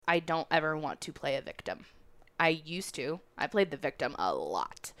I don't ever want to play a victim. I used to. I played the victim a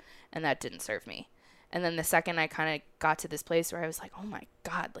lot, and that didn't serve me. And then the second I kind of got to this place where I was like, oh my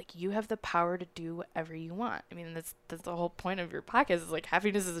God, like you have the power to do whatever you want. I mean, that's the whole point of your podcast is like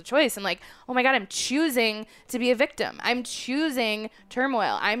happiness is a choice. And like, oh my God, I'm choosing to be a victim. I'm choosing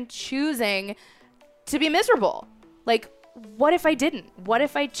turmoil. I'm choosing to be miserable. Like, what if I didn't? What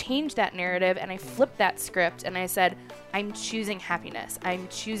if I changed that narrative and I flipped that script and I said, I'm choosing happiness. I'm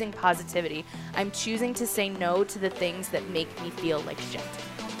choosing positivity. I'm choosing to say no to the things that make me feel like shit.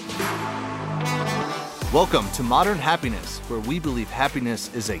 Welcome to Modern Happiness, where we believe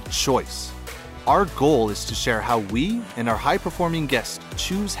happiness is a choice. Our goal is to share how we and our high-performing guests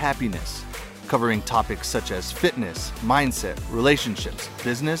choose happiness, covering topics such as fitness, mindset, relationships,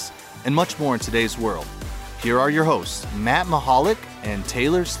 business, and much more in today's world. Here are your hosts, Matt Mahalik and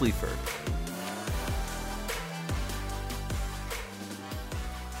Taylor Sleaford.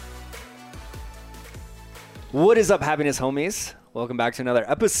 What is up, happiness homies? Welcome back to another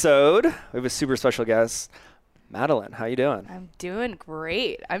episode. We have a super special guest, Madeline. How you doing? I'm doing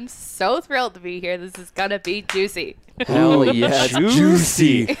great. I'm so thrilled to be here. This is going to be juicy. Hell yeah,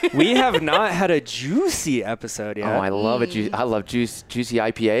 juicy. We have not had a juicy episode yet. Oh, I love it. I love juicy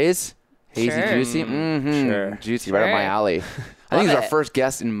IPAs. Hazy, Sure. juicy. Mm-hmm. Sure. Juicy, right up my Sure. alley. I think he's our it. first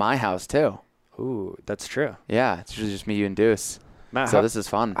guest in my house, too. Ooh, that's true. Yeah, it's usually just me, you, and Deuce. Matt, So this is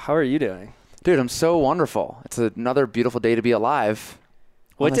fun. how are you doing? Dude, I'm so wonderful. It's another beautiful day to be alive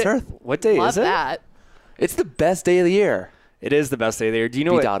on this earth. What day Love is it? that. It's the best day of the year. It is the best day of the year. Do you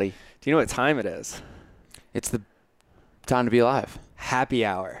know B-Dotty. what time it is? It's the time to be alive. Happy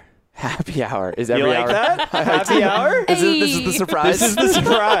hour. Happy hour is You every like hour. that? Happy hour? This is the surprise. This is the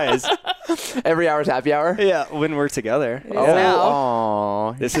surprise. Every hour is happy hour. Yeah, when we're together. is now.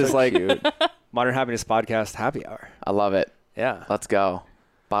 Oh, This you're is so like cute. Modern Happiness Podcast happy hour. I love it. Yeah. Let's go.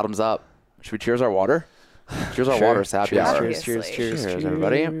 Bottoms up. Should we cheers our water? Cheers our Sure. water. It's happy Cheers, hour. cheers, cheers, Obviously. cheers, Cheers, cheers.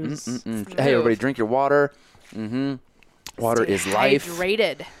 everybody. Hey, everybody, drink your water. Water Stay is life.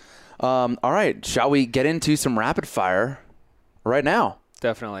 hydrated. All right. Shall we get into some rapid fire right now?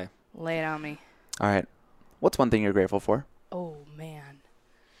 Definitely. Lay it on me. All right. What's one thing you're grateful for? Oh, man.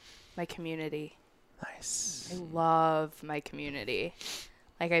 My community. Nice. I love my community.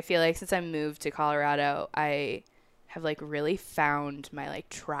 Like, I feel like since I moved to Colorado, I have like really found my like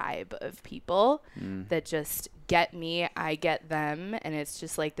tribe of people that just get me, I get them, and it's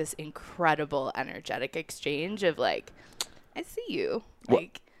just like this incredible energetic exchange of like, I see you,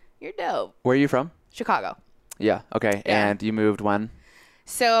 like you're dope. Where are you from? Chicago. Yeah. Okay. Yeah. And you moved when?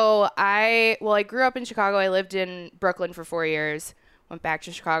 So I grew up in Chicago. I lived in Brooklyn for 4 years, went back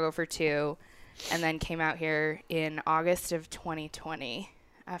to Chicago for 2, and then came out here in August of 2020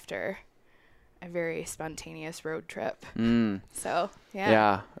 after a very spontaneous road trip. So,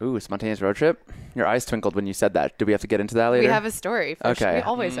 Yeah. Ooh, spontaneous road trip. Your eyes twinkled when you said that. Do we have to get into that later? We have a story. For sure. Okay. We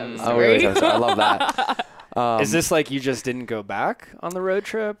always have a Oh, we always story. have to- I love that. Is this like you just didn't go back on the road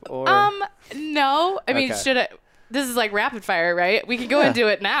trip, or No. I mean, Okay. this is like rapid fire, right? We could go into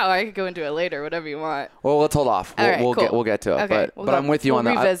it now. I could go into it later, whatever you want. Well, let's hold off. All right, We'll cool. get to it. Okay, But I'm with you on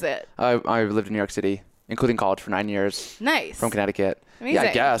that. Revisit. I lived in New York City, including college, for 9 years. Nice. From Connecticut. Yeah, I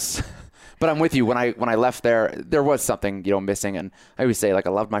Amazing. guess. But I'm with you. When I left there was something, missing. And I always say, like, I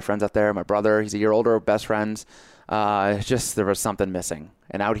loved my friends out there. My brother, he's a year older, best friends. Just there was something missing.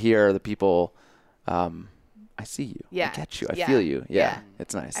 And out here, the people, I see you. Yeah. I get you. I Yeah. feel you. Yeah. Yeah.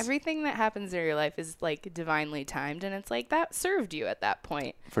 It's nice. Everything that happens in your life is like divinely timed, and it's like that served you at that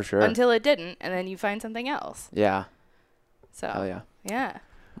point For sure. until it didn't, and then you find something else. Yeah. So Hell yeah. yeah.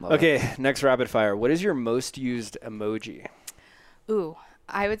 Love it. okay? Next rapid fire. What is your most used emoji? Ooh,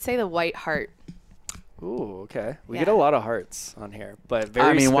 I would say the white heart. Ooh, okay. We Yeah. get a lot of hearts on here, but very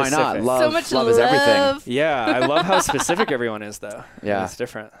I mean, why specific. not? Love, So much love is everything. love. Yeah, I love how specific everyone is, though. Yeah. It's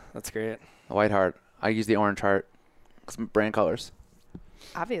different. That's great. The white heart. I use the orange heart. Some brand colors.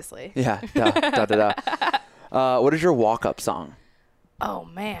 Obviously. Yeah. Da, da, da, da. What is your walk-up song? Oh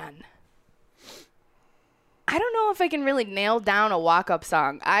man. I don't know if I can really nail down a walk-up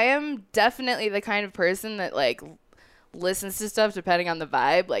song. I am definitely the kind of person that like listens to stuff depending on the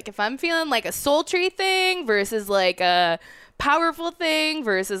vibe. Like if I'm feeling like a sultry thing versus like a powerful thing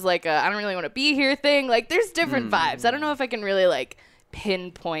versus like a I don't really want to be here thing. Like there's different vibes. I don't know if I can really like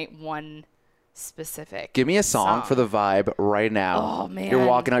pinpoint one specific. Give me a song for the vibe right now. Oh, man. You're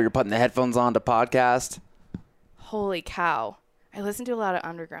walking out, you're putting the headphones on to podcast. Holy cow. I listen to a lot of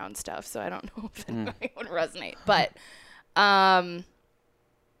underground stuff, so I don't know if it would resonate. But, man,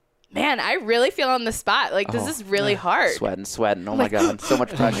 I really feel on the spot. Like, this is really hard. Sweating. Oh my God. So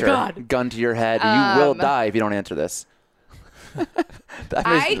much pressure. God. Gun to your head. You will die if you don't answer this.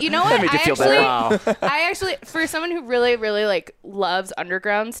 You know that what? made you I feel actually, better. I actually, for someone who really, really like loves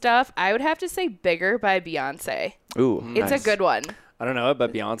underground stuff, I would have to say "Bigger" by Beyonce. Ooh, It's nice. a good one. I don't know it,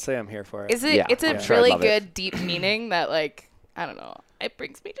 but Beyonce, I'm here for it. Is it? Yeah, It's a I'm sure I'd really love it. good, deep meaning that like I don't know. It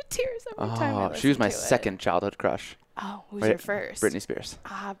brings me to tears every time. I Oh, she was listen my to it. second childhood crush. Oh, who's Right- your first? Britney Spears.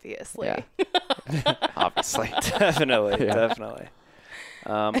 Obviously. Yeah. Obviously. Definitely, Yeah. definitely.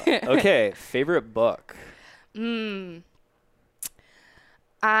 Okay, favorite book.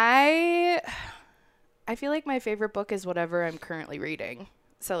 I feel like my favorite book is whatever I'm currently reading.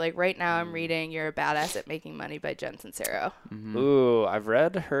 So like right now I'm reading You're a Badass at Making Money by Jen Sincero. Ooh, I've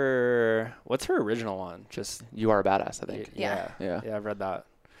read her. What's her original one? Just You Are a Badass, I think. Yeah. Yeah. I've read that.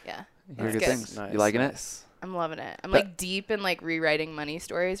 Yeah. You hear It's good good. things. Nice, You liking it? nice. I'm loving it. I'm But- like deep in like rewriting money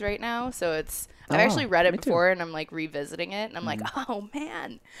stories right now. So it's Oh, I've actually read it me too. before and I'm like revisiting it and I'm like, oh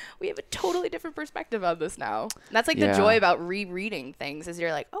man, we have a totally different perspective on this now. And that's like Yeah. the joy about rereading things is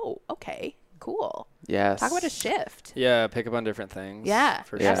you're like, oh, okay, cool. Yes. Talk about a shift. Yeah, pick up on different things. Yeah,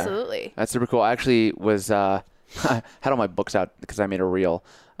 for Yeah. sure. absolutely. That's super cool. I actually was I had all my books out because I made a reel,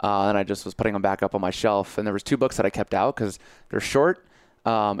 and I just was putting them back up on my shelf. And there was 2 books that I kept out because they're short,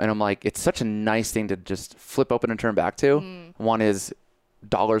 and I'm like, it's such a nice thing to just flip open and turn back to. One is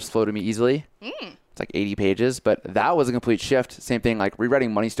Dollars Flow to Me Easily. It's like 80 pages, but that was a complete shift. Same thing, like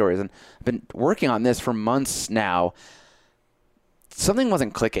rewriting money stories, and I've been working on this for months now. Something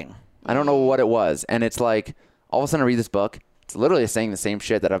wasn't clicking. I don't know what it was, and it's like all of a sudden I read this book. It's literally saying the same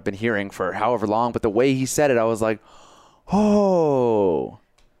shit that I've been hearing for however long, but the way he said it, I was like, oh.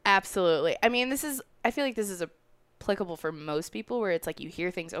 Absolutely. I mean, I feel like this is applicable for most people where it's like you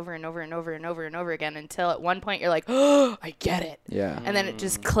hear things over and over and over and over and over again until at one point you're like, oh, I get it. Yeah. And then it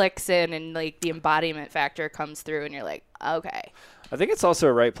just clicks in and like the embodiment factor comes through and you're like, okay. I think it's also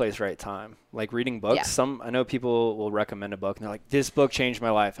a right place, right time. Like reading books. Yeah. I know people will recommend a book and they're like, this book changed my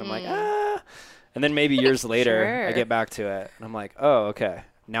life. I'm like, ah. And then maybe years later, I Sure. get back to it and I'm like, oh, okay.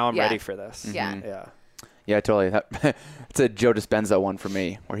 Now I'm Yeah. ready for this. Yeah. Yeah. Yeah, totally. It's a Joe Dispenza one for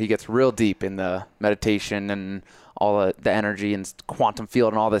me, where he gets real deep in the meditation and all the energy and quantum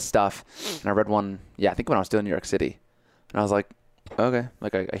field and all this stuff. And I read one, I think when I was still in New York City. And I was like, okay,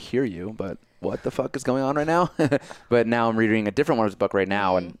 like I hear you, but what the fuck is going on right now? But now I'm reading a different one of his book right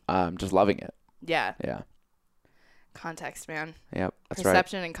now, and I'm just loving it. Yeah. Yeah. Context, man. Yep. That's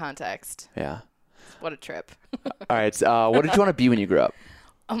Perception and context. right. Yeah. What a trip. All right. So, what did you want to be when you grew up?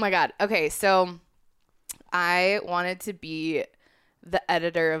 Oh my God. Okay. So I wanted to be the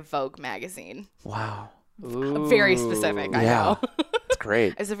editor of Vogue magazine. Wow. Very specific. I Yeah. know. That's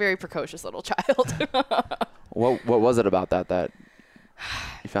great. I was a very precocious little child. What was it about that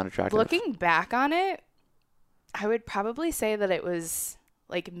you found attractive? Looking back on it, I would probably say that it was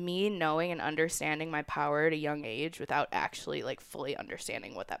like me knowing and understanding my power at a young age without actually like fully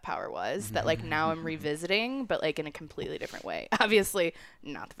understanding what that power was, that like now I'm revisiting, but like in a completely different way. Obviously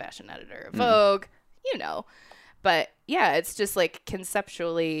not the fashion editor of Vogue, you know, but yeah, it's just like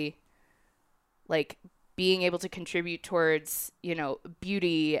conceptually like being able to contribute towards, you know,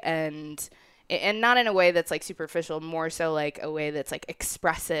 beauty and not in a way that's like superficial, more so like a way that's like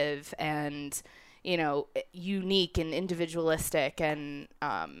expressive and, you know, unique and individualistic and,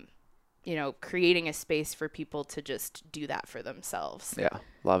 you know, creating a space for people to just do that for themselves. Yeah.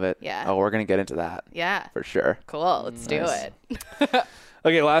 Love it. Yeah. Oh, we're going to get into that Yeah. for sure. Cool. Let's do Nice. it.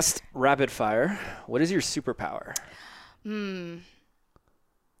 Okay, last rapid fire. What is your superpower?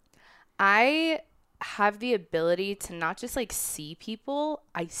 I have the ability to not just like see people,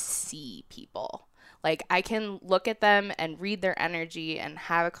 I see people. Like I can look at them and read their energy and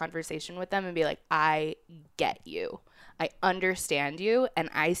have a conversation with them and be like, I get you. I understand you and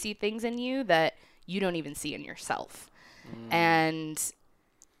I see things in you that you don't even see in yourself. And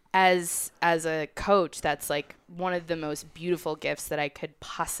as a coach, that's like one of the most beautiful gifts that I could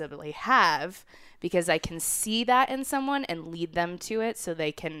possibly have, because I can see that in someone and lead them to it so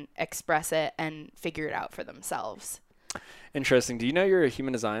they can express it and figure it out for themselves. Interesting. Do you know your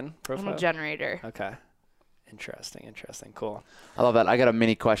human design profile? I'm a generator. Okay. Interesting. Cool. I love that. I got a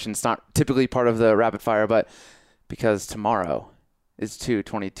mini question. It's not typically part of the rapid fire, but because tomorrow is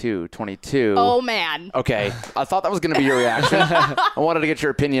 2/22/22. Oh, man. Okay. I thought that was going to be your reaction. I wanted to get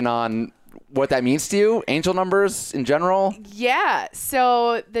your opinion on what that means to you, angel numbers in general. Yeah.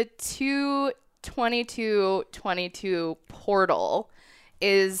 So the 2/22/22 portal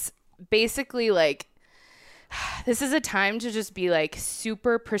is basically like this is a time to just be like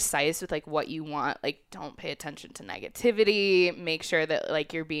super precise with like what you want. Like, don't pay attention to negativity. Make sure that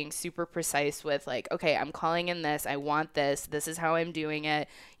like you're being super precise with like, okay, I'm calling in this. I want this. This is how I'm doing it.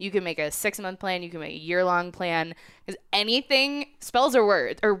 You can make a 6-month plan. You can make a year-long plan. Because anything, spells are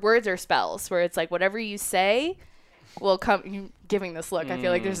words, or words are spells, where it's like whatever you say will come. You giving this look. I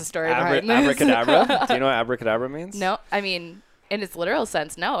feel like there's a story behind this. Abracadabra. Do you know what abracadabra means? No, I mean, in its literal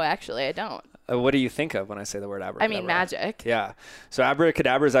sense, no, actually, I don't. What do you think of when I say the word abracadabra? I mean, magic. Yeah. So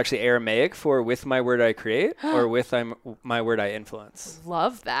abracadabra is actually Aramaic for with my word I create or with my word I influence.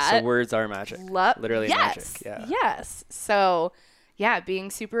 Love that. So words are magic. Literally magic. Yeah. Yes. So, yeah,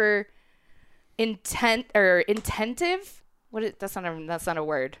 being super intentive. That's not a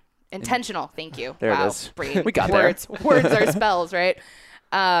word. Intentional. Thank you. There wow. it is. Brain. We got words. there. Words are spells, right?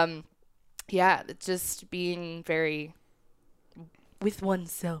 Yeah, just being very with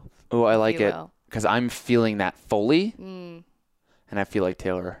oneself. Oh, I like it will. because I'm feeling that fully, and I feel like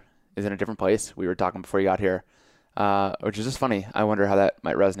Taylor is in a different place. We were talking before you got here, which is just funny. I wonder how that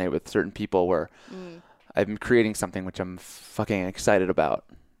might resonate with certain people where I'm creating something which I'm fucking excited about,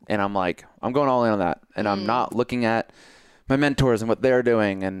 and I'm like, I'm going all in on that, and I'm not looking at my mentors and what they're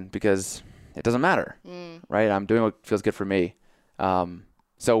doing, and because it doesn't matter, right? I'm doing what feels good for me.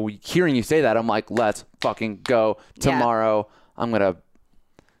 So hearing you say that, I'm like, let's fucking go tomorrow. I'm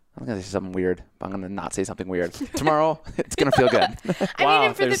gonna say something weird, but I'm gonna not say something weird. Tomorrow, it's gonna feel good. I mean,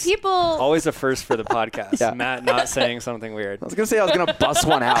 and for the people, always a first for the podcast. Yeah. Matt not saying something weird. I was gonna say I was gonna bust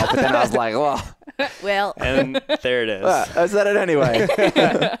one out, but then I was like, well, and there it is. I said it anyway.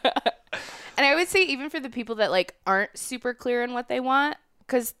 and I would say even for the people that like aren't super clear in what they want,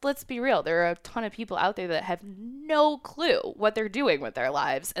 because let's be real, there are a ton of people out there that have no clue what they're doing with their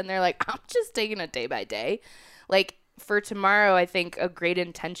lives, and they're like, I'm just taking it day by day. Like, for tomorrow, I think a great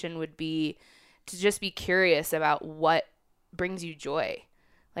intention would be to just be curious about what brings you joy.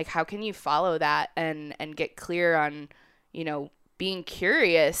 Like, how can you follow that and get clear on, being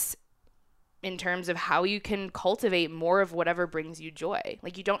curious in terms of how you can cultivate more of whatever brings you joy.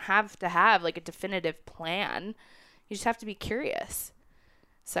 Like, you don't have to have like a definitive plan. You just have to be curious.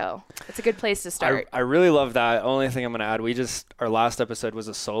 So it's a good place to start. I really love that. Only thing I'm going to add, our last episode was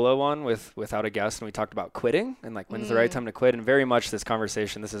a solo one without a guest, and we talked about quitting and like when's the right time to quit. And very much this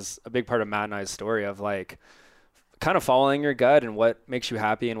conversation, this is a big part of Matt and I's story of like kind of following your gut and what makes you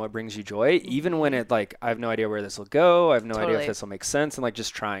happy and what brings you joy, even when it like, I have no idea where this will go. I have no idea if this will make sense, and like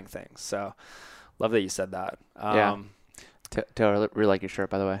just trying things. So love that you said that. Taylor, really like your shirt,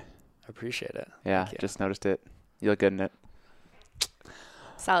 by the way. I appreciate it. Yeah, just noticed it. You look good in it.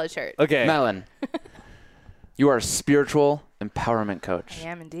 Solid shirt. Okay. Madeline, you are a spiritual empowerment coach. I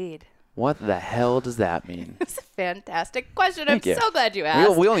am indeed. What the hell does that mean? It's a fantastic question. Thank you. So glad you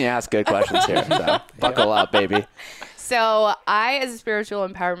asked. We only ask good questions here, so buckle up, baby. So I, as a spiritual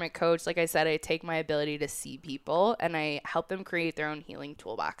empowerment coach, like I said, I take my ability to see people and I help them create their own healing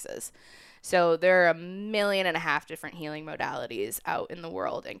toolboxes. So there are 1.5 million different healing modalities out in the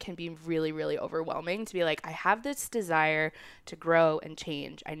world, and can be really, really overwhelming to be like, I have this desire to grow and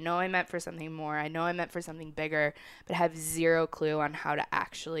change. I know I'm meant for something more. I know I'm meant for something bigger, but have zero clue on how to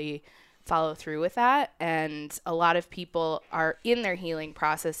actually follow through with that. And a lot of people are in their healing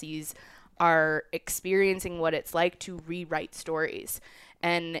processes, are experiencing what it's like to rewrite stories.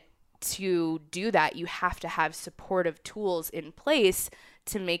 And to do that, you have to have supportive tools in place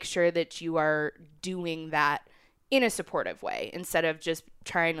to make sure that you are doing that in a supportive way instead of just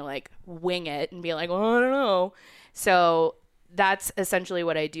trying to like wing it and be like, well, I don't know. So that's essentially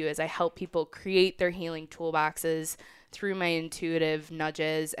what I do, is I help people create their healing toolboxes through my intuitive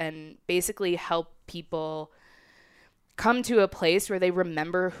nudges, and basically help people come to a place where they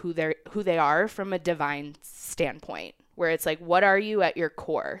remember who they are from a divine standpoint, where it's like, what are you at your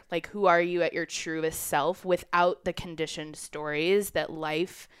core? Like, who are you at your truest self without the conditioned stories that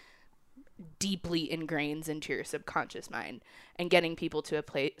life deeply ingrains into your subconscious mind, and getting people to a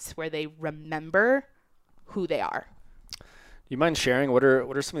place where they remember who they are. Do you mind sharing what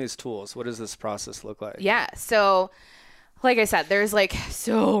are some of these tools? What does this process look like? Yeah. So like I said, there's like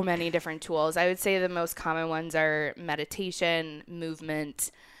so many different tools. I would say the most common ones are meditation,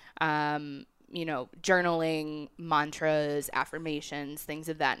 movement, journaling, mantras, affirmations, things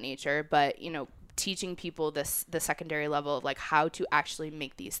of that nature. But, teaching people the secondary level of like how to actually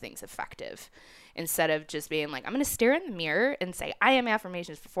make these things effective, instead of just being like, I'm going to stare in the mirror and say, I am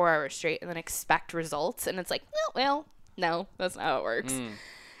affirmations for 4 hours straight and then expect results. And it's like, well, no, that's not how it works.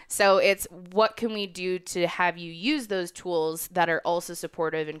 So it's, what can we do to have you use those tools that are also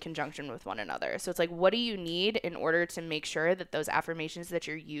supportive in conjunction with one another? So it's like, what do you need in order to make sure that those affirmations that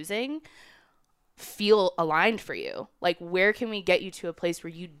you're using feel aligned for you? Like, where can we get you to a place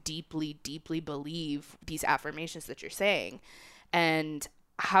where you deeply, deeply believe these affirmations that you're saying? And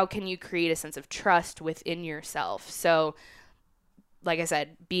how can you create a sense of trust within yourself? So, like I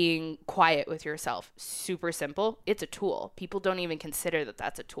said, being quiet with yourself, super simple. It's a tool. People don't even consider that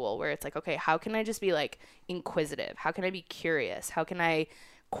that's a tool, where it's like, okay, how can I just be like inquisitive? How can I be curious? How can I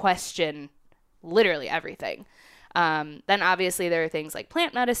question literally everything? Then obviously there are things like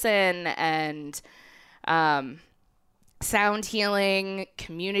plant medicine and sound healing,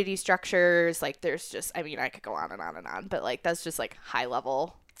 community structures. Like, there's just, I mean, I could go on and on and on, but like, that's just like high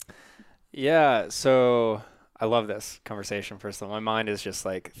level. Yeah. So I love this conversation. First of all, my mind is just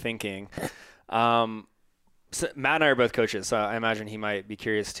like thinking. So Matt and I are both coaches, so I imagine he might be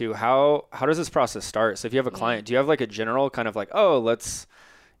curious too. How does this process start? So if you have a client, do you have like a general kind of like, oh, let's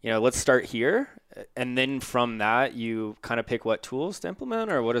start here, and then from that you kind of pick what tools to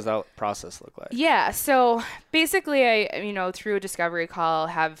implement, or what does that process look like? Yeah. So basically, I through a discovery call,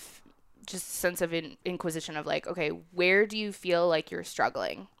 have just a sense of inquisition of like, okay, where do you feel like you're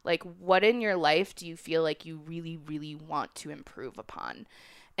struggling? Like, what in your life do you feel like you really, really want to improve upon?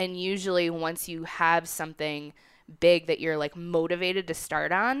 And usually once you have something big that you're like motivated to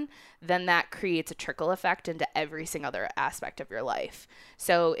start on, then that creates a trickle effect into every single other aspect of your life.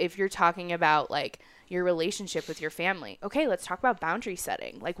 So if you're talking about like your relationship with your family, okay, let's talk about boundary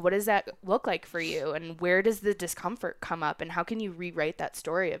setting. Like, what does that look like for you? And where does the discomfort come up? And how can you rewrite that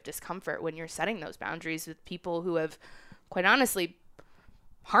story of discomfort when you're setting those boundaries with people who have, quite honestly,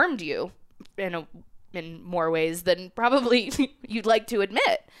 harmed you in more ways than probably you'd like to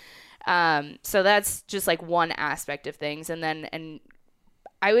admit. So that's just like one aspect of things. And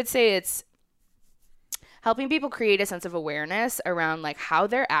I would say it's helping people create a sense of awareness around like how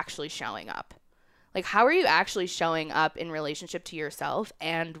they're actually showing up. Like, how are you actually showing up in relationship to yourself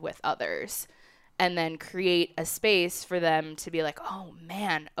and with others? And then create a space for them to be like, oh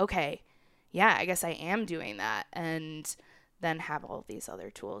man, okay, yeah, I guess I am doing that. And then have all these other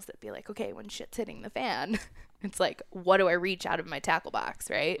tools that be like, okay, when shit's hitting the fan, it's like, what do I reach out of my tackle box,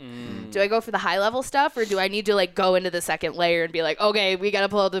 right? Do I go for the high level stuff, or do I need to like go into the second layer and be like, okay, we got to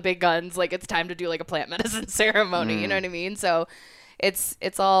pull out the big guns. Like, it's time to do like a plant medicine ceremony. You know what I mean? So it's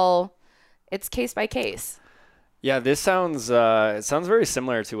case by case. Yeah, this sounds it sounds very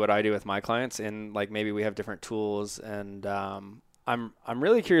similar to what I do with my clients, and like maybe we have different tools. And I'm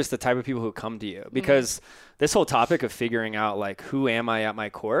really curious the type of people who come to you, because this whole topic of figuring out like who am I at my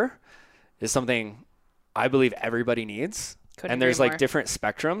core is something I believe everybody needs. Couldn't and there's agree like more. different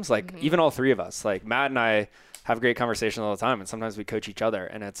spectrums, like even all three of us, like Matt and I have great conversations all the time, and sometimes we coach each other,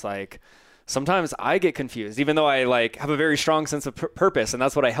 and it's like sometimes I get confused, even though I like have a very strong sense of purpose, and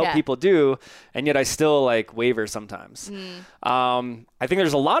that's what I help people do, and yet I still like waver sometimes. I think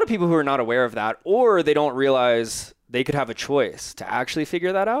there's a lot of people who are not aware of that, or they don't realize they could have a choice to actually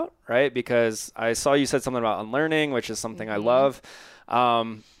figure that out, right? Because I saw you said something about unlearning, which is something I love.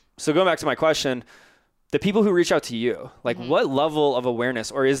 So going back to my question, the people who reach out to you, like what level of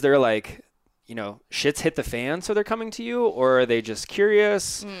awareness, or is there like, shit's hit the fan so they're coming to you, or are they just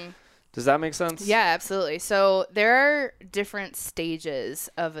curious? Does that make sense? Yeah, absolutely. So there are different stages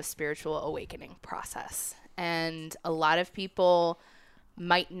of a spiritual awakening process, and a lot of people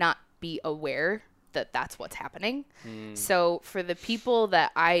might not be aware that that's what's happening. So for the people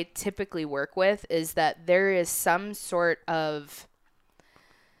that I typically work with, is that there is some sort of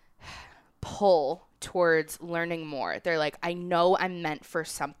pull towards learning more. They're like, I know I'm meant for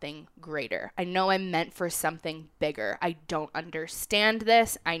something greater. I know I'm meant for something bigger. I don't understand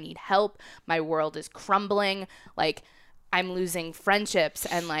this. I need help. My world is crumbling. Like, I'm losing friendships,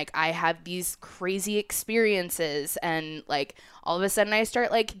 and like I have these crazy experiences, and like all of a sudden I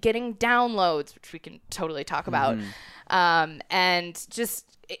start like getting downloads, which we can totally talk about. And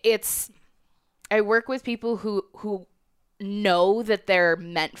just I work with people who know that they're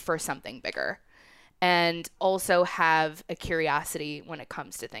meant for something bigger, and also have a curiosity when it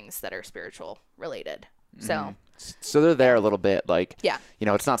comes to things that are spiritual related. So they're there a little bit, like, yeah,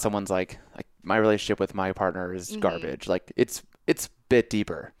 it's not someone's like my relationship with my partner is garbage. Like, it's a bit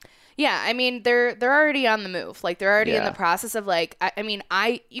deeper. Yeah, I mean, they're already on the move. Like, they're already in the process of like,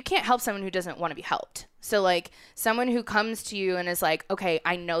 you can't help someone who doesn't want to be helped. So like someone who comes to you and is like, okay,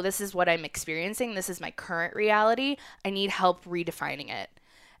 I know this is what I'm experiencing. This is my current reality. I need help redefining it.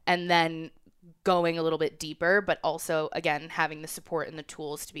 And then going a little bit deeper, but also, again, having the support and the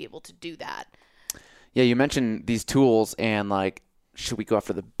tools to be able to do that. Yeah, you mentioned these tools, and like, should we go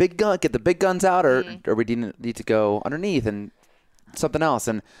after the big gun, get the big guns out, or we need to go underneath and something else?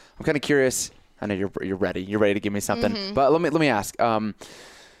 And I'm kind of curious. I know you're ready. You're ready to give me something. But let me ask.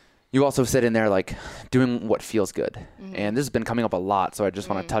 you also sit in there like doing what feels good. And this has been coming up a lot. So I just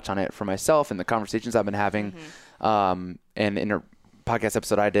want to touch on it for myself and the conversations I've been having. And in a podcast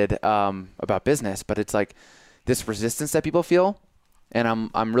episode I did about business, but it's like this resistance that people feel. And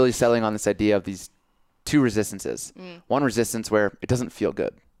I'm really settling on this idea of these two resistances. One resistance where it doesn't feel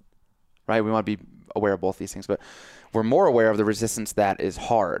good, right? We want to be aware of both these things, but we're more aware of the resistance that is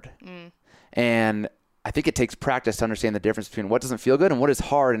hard. And I think it takes practice to understand the difference between what doesn't feel good and what is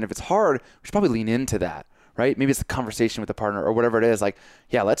hard. And if it's hard, we should probably lean into that, right? Maybe it's the conversation with the partner or whatever it is. Like,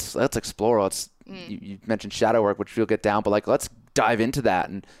 yeah, let's explore. You mentioned shadow work, which we'll get down, but like, let's dive into that.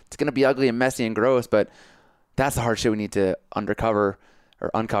 And it's going to be ugly and messy and gross, but that's the hard shit we need to uncover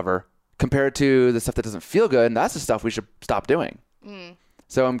compared to the stuff that doesn't feel good. And that's the stuff we should stop doing.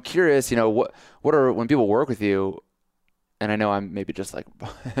 So I'm curious, what are, when people work with you, and I know I'm maybe just like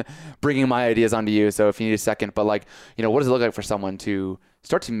bringing my ideas onto you. So if you need a second, but like, what does it look like for someone to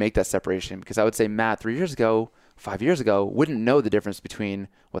start to make that separation? Because I would say Matt 3 years ago, 5 years ago, wouldn't know the difference between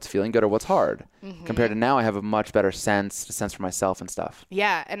what's feeling good or what's hard. Compared to now, I have a much better sense for myself and stuff.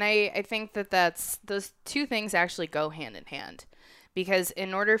 Yeah. And I think that's those two things actually go hand in hand, because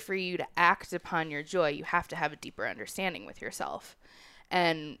in order for you to act upon your joy, you have to have a deeper understanding with yourself.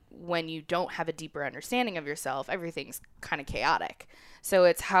 And when you don't have a deeper understanding of yourself, everything's kind of chaotic. So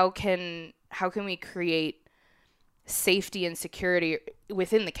it's how can we create safety and security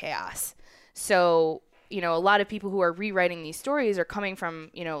within the chaos? So, a lot of people who are rewriting these stories are coming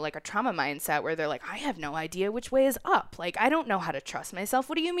from, like a trauma mindset where they're like, I have no idea which way is up. Like, I don't know how to trust myself.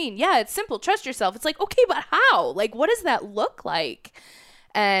 What do you mean? Yeah, it's simple. Trust yourself. It's like, okay, but how? Like, what does that look like?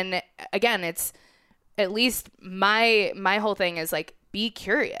 And again, it's at least my whole thing is like, be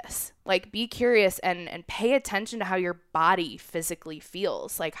curious. Like, be curious and pay attention to how your body physically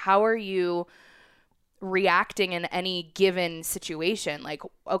feels. Like, how are you reacting in any given situation? Like,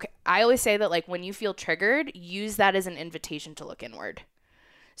 okay, I always say that, like, when you feel triggered, use that as an invitation to look inward.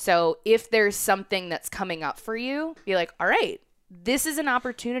 So if there's something that's coming up for you, be like, all right, this is an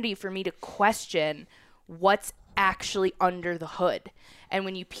opportunity for me to question what's actually under the hood. And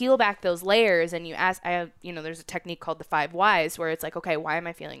when you peel back those layers and you ask, there's a technique called the 5 whys where it's like, okay, why am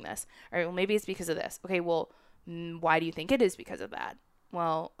I feeling this? All right, well, maybe it's because of this. Okay, well, why do you think it is because of that?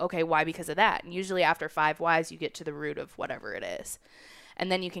 Well, okay, why because of that? And usually after 5 whys, you get to the root of whatever it is.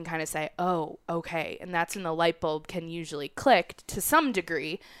 And then you can kind of say, oh, okay. And that's when the light bulb can usually click to some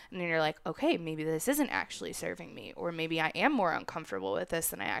degree. And then you're like, okay, maybe this isn't actually serving me. Or maybe I am more uncomfortable with this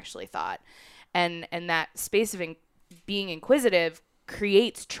than I actually thought. And that space of being inquisitive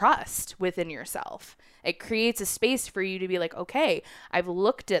creates trust within yourself. It creates a space for you to be like, okay, I've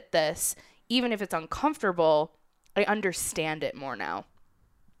looked at this. Even if it's uncomfortable, I understand it more now.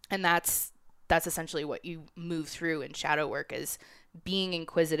 And that's essentially what you move through in shadow work, is being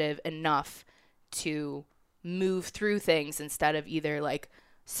inquisitive enough to move through things instead of either like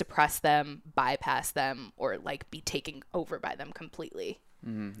suppress them, bypass them, or like be taken over by them completely.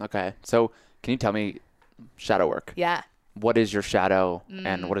 Okay. So can you tell me shadow work? Yeah. What is your shadow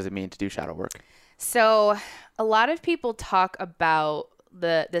and what does it mean to do shadow work? So a lot of people talk about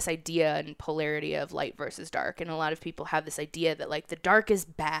this idea and polarity of light versus dark. And a lot of people have this idea that like the dark is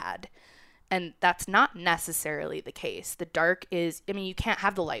bad. And that's not necessarily the case. The dark is, you can't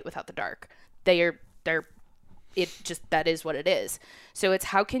have the light without the dark. That is what it is. So it's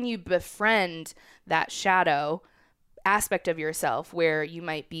how can you befriend that shadow aspect of yourself where you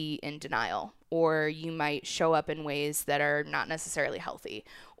might be in denial, or you might show up in ways that are not necessarily healthy,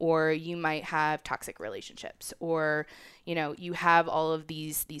 or you might have toxic relationships, or, you have all of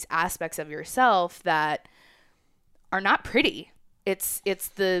these aspects of yourself that are not pretty. It's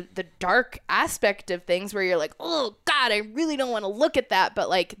the dark aspect of things where you're like, oh God, I really don't want to look at that. But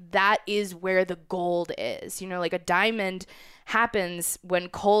like, that is where the gold is, like a diamond happens when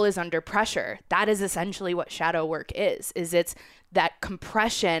coal is under pressure. That is essentially what shadow work is it's that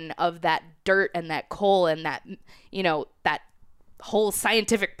compression of that dirt and that coal and that, that whole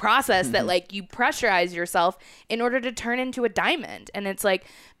scientific process that like you pressurize yourself in order to turn into a diamond. And it's like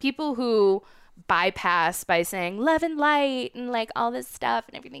people who bypass by saying love and light and like all this stuff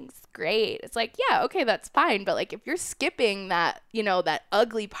and everything's great. It's like, yeah, okay, that's fine. But like, if you're skipping that, that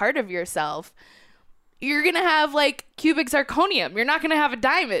ugly part of yourself, you're going to have like cubic zirconium. You're not going to have a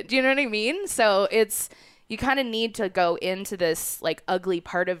diamond. Do you know what I mean? So you kind of need to go into this like ugly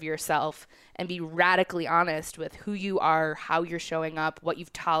part of yourself and be radically honest with who you are, how you're showing up, what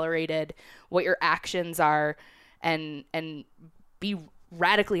you've tolerated, what your actions are, and be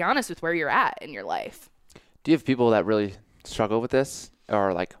radically honest with where you're at in your life. Do you have people that really struggle with this,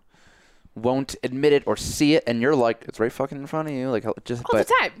 or like won't admit it or see it, and you're like, it's right fucking in front of you, like just all the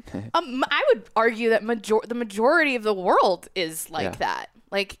time. I would argue that the majority of the world is like that.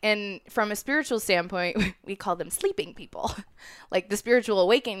 Like, and from a spiritual standpoint, we call them sleeping people. Like, the spiritual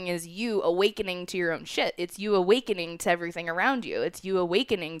awakening is you awakening to your own shit. It's you awakening to everything around you. It's you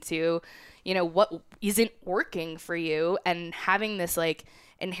awakening to, you know, what isn't working for you, and having this like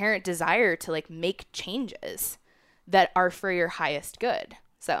inherent desire to like make changes that are for your highest good.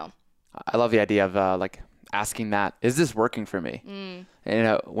 So I love the idea of like asking that, is this working for me?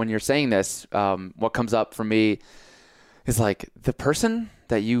 And when you're saying this, what comes up for me is like, the person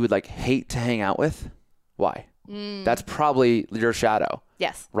that you would like hate to hang out with, why? That's probably your shadow.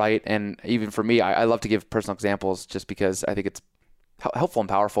 Yes. Right. And even for me, I love to give personal examples just because I think it's helpful and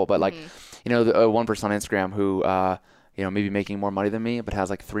powerful. But like, you know, one person on Instagram who, you know, maybe making more money than me, but has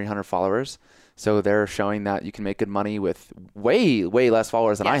like 300 followers. So they're showing that you can make good money with way, way less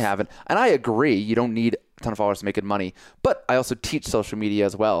followers than I have. And I agree, you don't need a ton of followers to make good money. But I also teach social media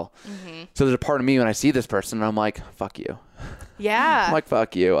as well. So there's a part of me when I see this person and I'm like, fuck you. Yeah. I'm like,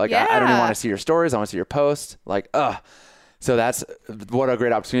 fuck you. Like, I don't even want to see your stories. I want to see your posts. Like, So that's what a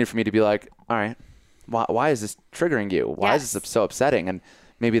great opportunity for me to be like, all right, why is this triggering you? Why is this so upsetting? And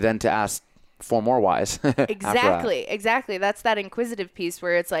maybe then to ask 4 more whys. Exactly. That's that inquisitive piece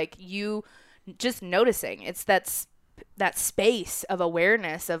where it's like you just noticing. It's that space of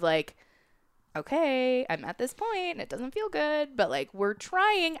awareness of like, okay, I'm at this point and it doesn't feel good, but like we're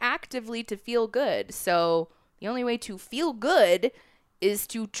trying actively to feel good. So the only way to feel good is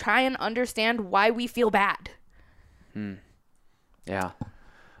to try and understand why we feel bad. Yeah.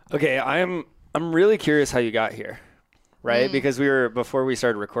 Okay, I'm really curious how you got here, right? Because before we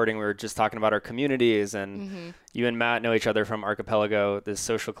started recording, we were just talking about our communities, and you and Matt know each other from Archipelago, this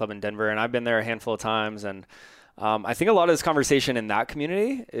social club in Denver, and I've been there a handful of times, and I think a lot of this conversation in that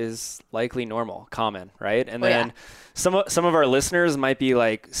community is likely normal, common, right? And then some of our listeners might be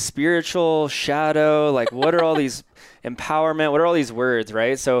like, spiritual, shadow, like what are all these empowerment, what are all these words,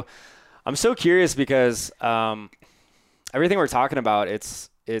 right? So I'm so curious because everything we're talking about,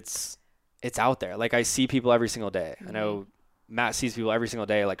 it's out there. Like I see people every single day. I know Matt sees people every single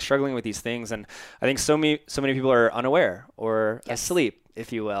day, like struggling with these things. And I think so many people are unaware or asleep,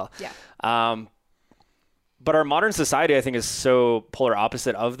 if you will. Yeah. But our modern society, I think, is so polar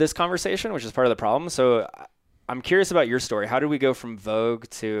opposite of this conversation, which is part of the problem. So I'm curious about your story. How did we go from Vogue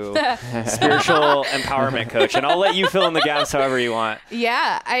to spiritual empowerment coach? And I'll let you fill in the gaps however you want.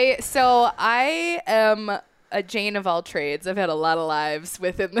 Yeah. I am a Jane of all trades. I've had a lot of lives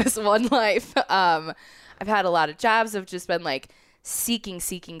within this one life. I've had a lot of jobs. I've just been like seeking.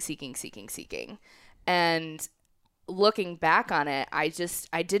 And looking back on it, I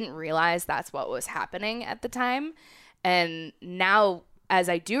didn't realize that's what was happening at the time. And now as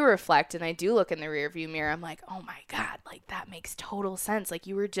I do reflect and I do look in the rearview mirror, I'm like, oh my God, like that makes total sense. Like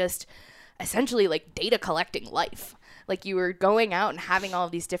you were just essentially like data collecting life. Like you were going out and having all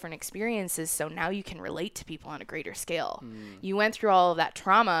of these different experiences. So now you can relate to people on a greater scale. You went through all of that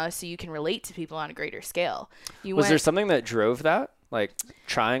trauma so you can relate to people on a greater scale. Was there something that drove that? Like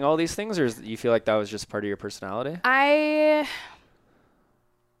trying all these things, or do you feel like that was just part of your personality? That's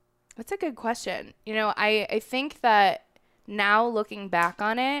a good question. You know, I think that now looking back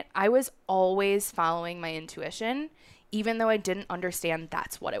on it, I was always following my intuition, even though I didn't understand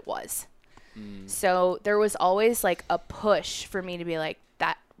that's what it was. So there was always like a push for me to be like,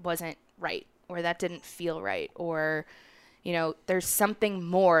 that wasn't right, or that didn't feel right, or, you know, there's something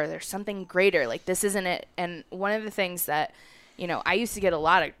more, there's something greater, like this isn't it. And one of the things that, you know, I used to get a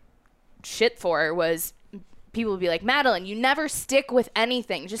lot of shit for was people would be like, Madeline, you never stick with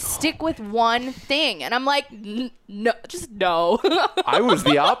anything. Just stick with one thing. And I'm like, no, just no. I was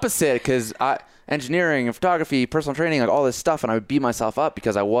the opposite because engineering and photography, personal training, like all this stuff. And I would beat myself up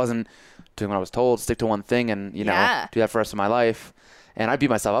because I wasn't doing what I was told, stick to one thing and, you know, do that for the rest of my life. And I beat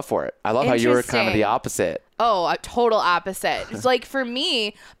myself up for it. I love how you were kind of the opposite. Oh, a total opposite. It's like for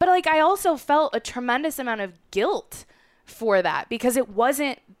me, but like I also felt a tremendous amount of guilt for that because it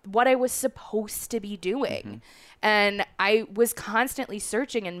wasn't what I was supposed to be doing. And I was constantly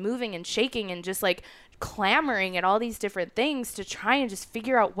searching and moving and shaking and just like clamoring at all these different things to try and just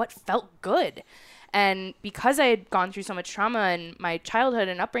figure out what felt good. And because I had gone through so much trauma in my childhood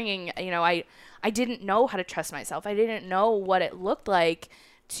and upbringing, you know, I didn't know how to trust myself. I didn't know what it looked like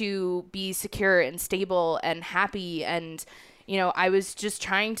to be secure and stable and happy. And, you know, I was just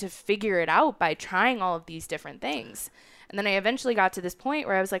trying to figure it out by trying all of these different things. And then I eventually got to this point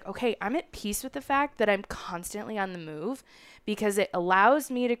where I was like, okay, I'm at peace with the fact that I'm constantly on the move because it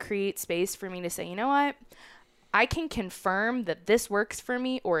allows me to create space for me to say, you know what? I can confirm that this works for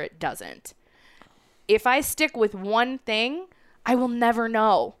me or it doesn't. If I stick with one thing, I will never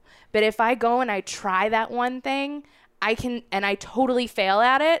know. But if I go and I try that one thing, and I totally fail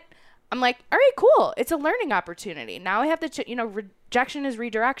at it, I'm like, all right, cool. It's a learning opportunity. Now I have to, rejection is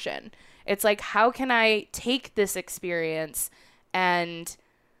redirection. It's like, how can I take this experience and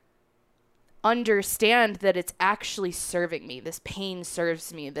understand that it's actually serving me? This pain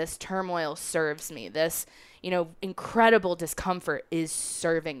serves me. This turmoil serves me. This, incredible discomfort is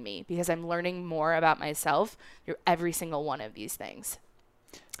serving me because I'm learning more about myself through every single one of these things.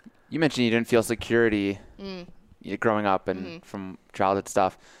 You mentioned you didn't feel security growing up and from childhood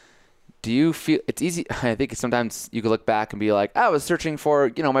stuff. Do you feel it's easy? I think sometimes you could look back and be like, I was searching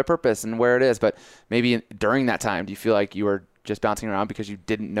for, my purpose and where it is. But maybe during that time, do you feel like you were just bouncing around because you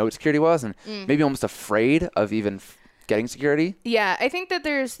didn't know what security was and maybe almost afraid of even getting security? Yeah, I think that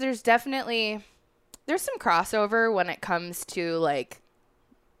there's definitely some crossover when it comes to like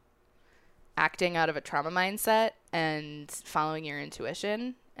acting out of a trauma mindset and following your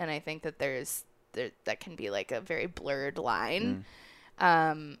intuition. And I think that that can be like a very blurred line.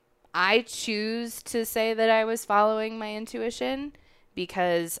 I choose to say that I was following my intuition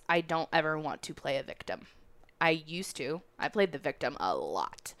because I don't ever want to play a victim. I used to. I played the victim a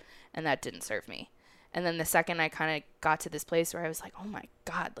lot, and that didn't serve me. And then the second I kind of got to this place where I was like, oh my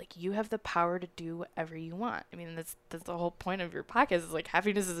God, like you have the power to do whatever you want. I mean, that's the whole point of your podcast is like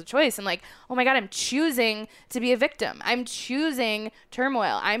happiness is a choice. And like, oh my God, I'm choosing to be a victim. I'm choosing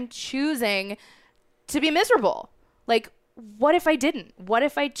turmoil. I'm choosing to be miserable. Like, what if I didn't? What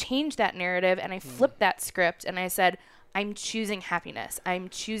if I changed that narrative and I flipped that script and I said, I'm choosing happiness. I'm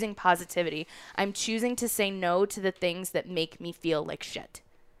choosing positivity. I'm choosing to say no to the things that make me feel like shit.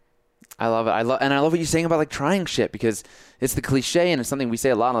 I love it. I love what you're saying about like trying shit because it's the cliche and it's something we say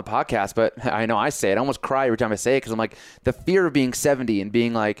a lot on the podcast, but I know I say it. I almost cry every time I say it because I'm like the fear of being 70 and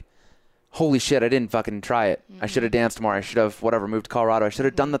being like, holy shit, I didn't fucking try it. I should have danced more. I should have moved to Colorado. I should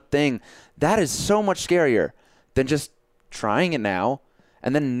have done the thing. That is so much scarier than just trying it now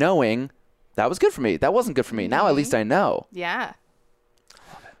and then knowing that was good for me. That wasn't good for me. Now at least I know. Yeah.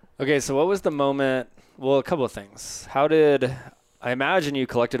 Okay, so what was the moment? Well, a couple of things. I imagine you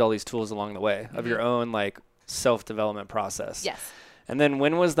collected all these tools along the way of your own like self-development process. Yes. And then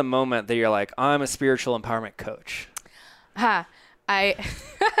when was the moment that you're like, I'm a spiritual empowerment coach?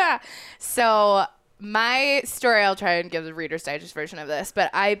 So my story, I'll try and give the Reader's Digest version of this, but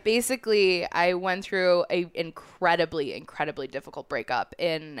I went through a incredibly, incredibly difficult breakup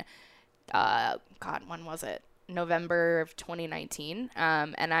in, when was it? November of 2019.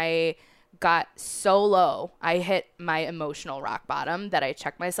 And I got so low, I hit my emotional rock bottom that I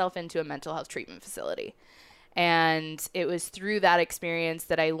checked myself into a mental health treatment facility. And it was through that experience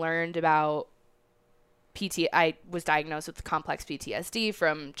that I learned about I was diagnosed with complex PTSD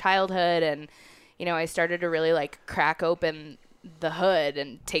from childhood. And, I started to really like crack open the hood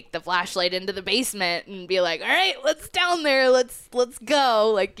and take the flashlight into the basement and be like, all right, let's down there. Let's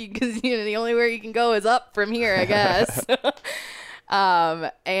go. Like, because the only way you can go is up from here, I guess.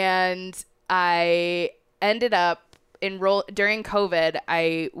 And I ended up during COVID,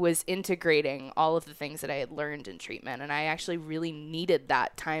 I was integrating all of the things that I had learned in treatment. And I actually really needed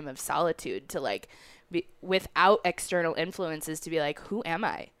that time of solitude to like be without external influences to be like, who am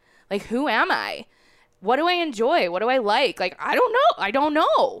I? Like, who am I? What do I enjoy? What do I like? Like, I don't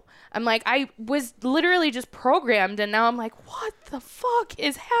know. I'm like, I was literally just programmed. And now I'm like, what the fuck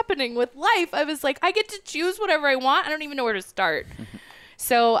is happening with life? I was like, I get to choose whatever I want. I don't even know where to start.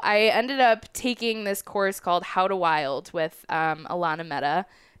 So I ended up taking this course called How to Wild with Alana Mehta,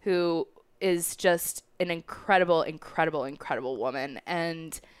 who is just an incredible, incredible, incredible woman.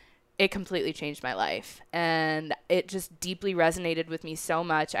 And it completely changed my life. And it just deeply resonated with me so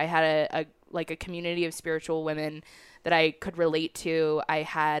much. I had a community of spiritual women that I could relate to. I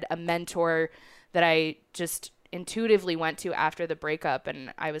had a mentor that I just intuitively went to after the breakup,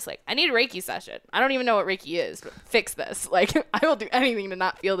 and I was like, I need a Reiki session. I don't even know what Reiki is, but fix this. Like, I will do anything to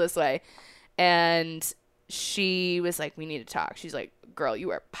not feel this way. And she was like, we need to talk. She's like, girl,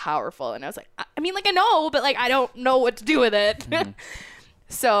 you are powerful. And I was like, I mean, like, I know, but like, I don't know what to do with it.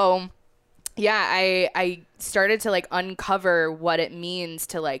 So yeah, I started to like uncover what it means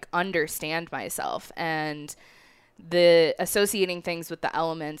to like understand myself, and the associating things with the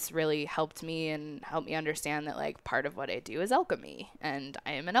elements really helped me and helped me understand that like part of what I do is alchemy, and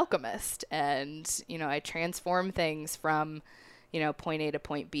I am an alchemist, and I transform things from point A to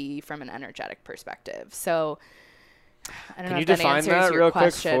point B from an energetic perspective. So I don't know if that answers your question. Can you define that real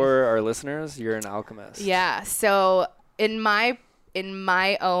quick for our listeners? You're an alchemist. Yeah. So in my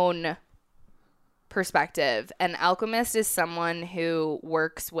own perspective, an alchemist is someone who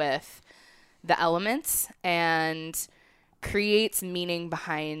works with the elements and creates meaning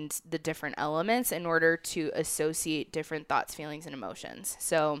behind the different elements in order to associate different thoughts, feelings, and emotions.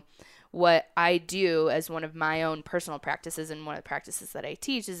 So what I do as one of my own personal practices, and one of the practices that I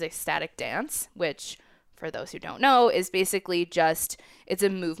teach, is ecstatic dance, which, for those who don't know, is basically it's a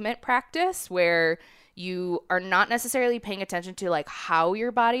movement practice where you are not necessarily paying attention to like how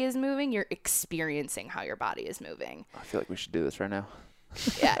your body is moving, you're experiencing how your body is moving. I feel like we should do this right now.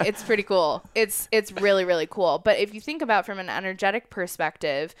 Yeah, it's pretty cool. It's really, really cool. But if you think about from an energetic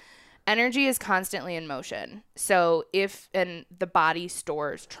perspective, energy is constantly in motion. So and the body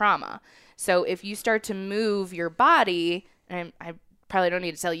stores trauma. So if you start to move your body, and I probably don't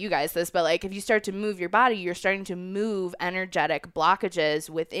need to tell you guys this, but like if you start to move your body, you're starting to move energetic blockages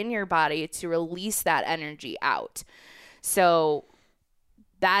within your body to release that energy out. So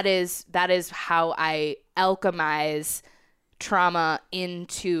that is how I alchemize trauma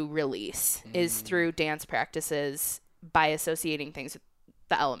into release, is through dance practices by associating things with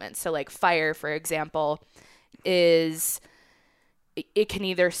the elements. So like fire, for example, it can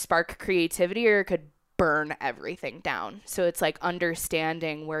either spark creativity or it could burn everything down. So it's like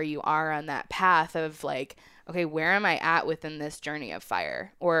understanding where you are on that path of like, okay, where am I at within this journey of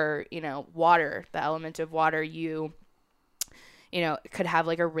fire? Or, water, the element of water, you could have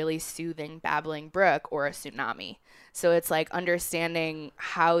like a really soothing babbling brook or a tsunami. So it's like understanding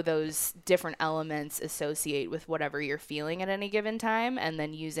how those different elements associate with whatever you're feeling at any given time. And then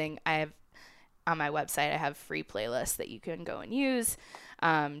on my website, I have free playlists that you can go and use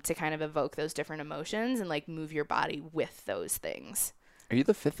to kind of evoke those different emotions and like move your body with those things. Are you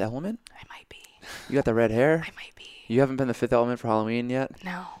the fifth element? I might be. You got the red hair? I might be. You haven't been the fifth element for Halloween yet?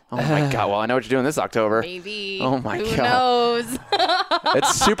 No. Oh my God. Well, I know what you're doing this October. Maybe. Oh my Who God. knows?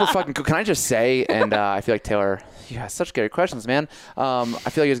 It's super fucking cool. Can I just say, and I feel like Taylor, you have such great questions, man. I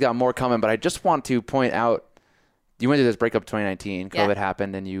feel like he's got more coming, but I just want to point out, you went through this breakup in 2019. COVID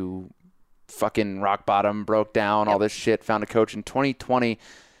happened, and you fucking rock bottom, broke down, all this shit, found a coach in 2020.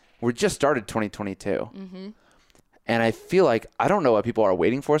 We just started 2022. Mm-hmm. And I feel like, I don't know what people are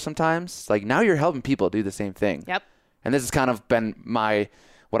waiting for sometimes. Like now you're helping people do the same thing. Yep. And this has kind of been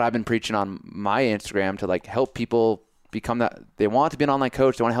what I've been preaching on my Instagram, to like help people become that. They want to be an online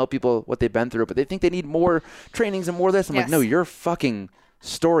coach. They want to help people what they've been through, but they think they need more trainings and more of this. I'm like, no, your fucking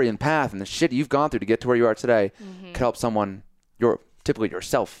story and path and the shit you've gone through to get to where you are today could help someone, typically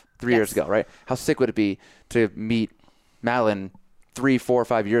yourself 3 years ago, right? How sick would it be to meet Madeline 3, 4,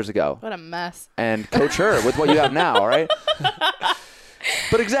 5 years ago? What a mess. And coach her with what you have now, right?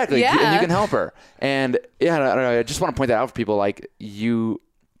 But exactly, and you can help her. And I don't know, I just want to point that out for people. Like you,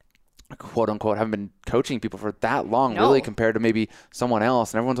 quote unquote, haven't been coaching people for that long, really, compared to maybe someone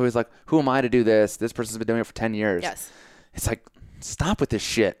else. And everyone's always like, who am I to do this? This person's been doing it for 10 years. Yes. It's like, stop with this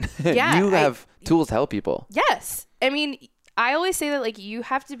shit. Yeah, you have tools to help people. Yes. I mean, I always say that like you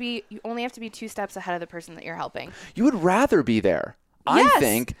only have to be 2 steps ahead of the person that you're helping. You would rather be there. Yes. I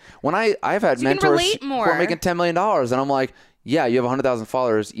think when I've had mentors who are making $10 million, and I'm like, yeah, you have 100,000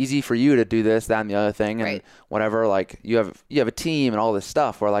 followers. Easy for you to do this, that, and the other thing, and whatever. Like you have a team and all this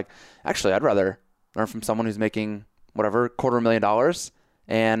stuff. Where like, actually, I'd rather learn from someone who's making whatever $250,000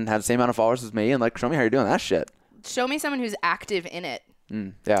 and had the same amount of followers as me, and like show me how you're doing that shit. Show me someone who's active in it.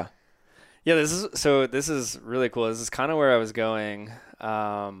 Yeah. Yeah, this is really cool. This is kind of where I was going,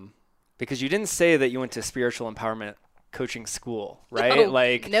 because you didn't say that you went to spiritual empowerment coaching school, right? No,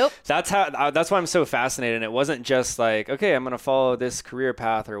 like, nope. That's why I'm so fascinated. And it wasn't just like, okay, I'm going to follow this career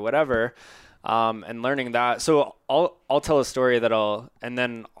path or whatever, and learning that. So I'll tell a story and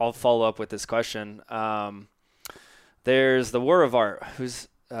then I'll follow up with this question. There's The War of Art. Who's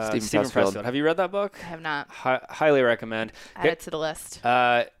Steven Pressfield. Have you read that book? I have not. Highly recommend. Add it to the list.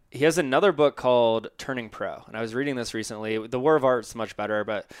 He has another book called Turning Pro, and I was reading this recently. The War of Art's much better,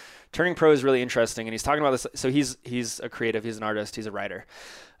 but Turning Pro is really interesting, and he's talking about this. So he's a creative, he's an artist, he's a writer,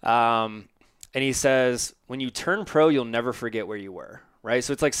 and he says when you turn pro, you'll never forget where you were, right?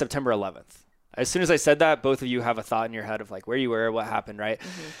 So it's like September 11th. As soon as I said that, both of you have a thought in your head of like where you were, what happened, right?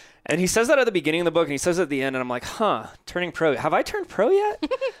 Mm-hmm. And he says that at the beginning of the book, and he says it at the end, and I'm like, turning pro. Have I turned pro yet?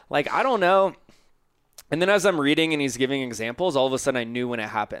 Like, I don't know. And then as I'm reading and he's giving examples, all of a sudden I knew when it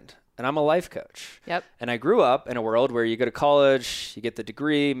happened. And I'm a life coach. Yep. And I grew up in a world where you go to college, you get the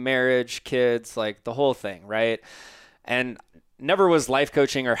degree, marriage, kids, like the whole thing, right? And never was life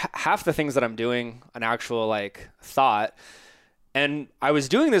coaching or half the things that I'm doing an actual like thought. And I was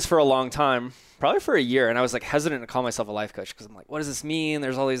doing this for a long time, probably for a year, and I was like hesitant to call myself a life coach because I'm like, what does this mean?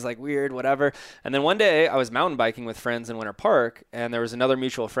 There's all these like weird whatever. And then one day I was mountain biking with friends in Winter Park, and there was another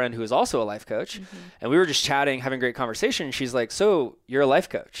mutual friend who was also a life coach, and we were just chatting, having a great conversation. And she's like, so you're a life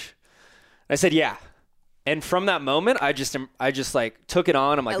coach? And I said, yeah. And from that moment, I just like took it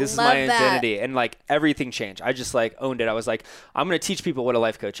on. I'm like, this is my identity. And like everything changed. I just like owned it. I was like, I'm going to teach people what a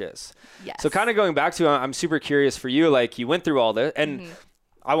life coach is. Yes. So kind of going back to, I'm super curious for you, like you went through all this and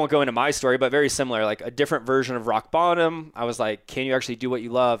I won't go into my story, but very similar, like a different version of rock bottom. I was like, can you actually do what you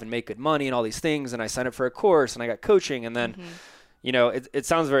love and make good money and all these things? And I signed up for a course and I got coaching. And then, you know, it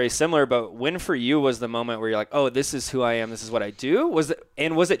sounds very similar, but when for you was the moment where you're like, oh, this is who I am. This is what I do. Was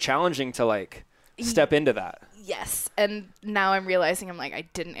it challenging to like step into that? Yes. And now I'm realizing I'm like, I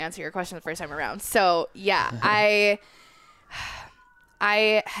didn't answer your question the first time around. So yeah, I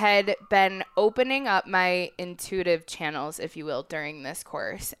had been opening up my intuitive channels, if you will, during this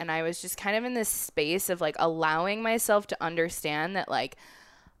course. And I was just kind of in this space of like allowing myself to understand that like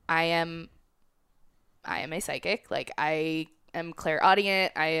I am a psychic. Like I am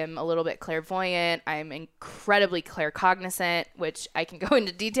clairaudient. I am a little bit clairvoyant. I'm incredibly claircognizant, which I can go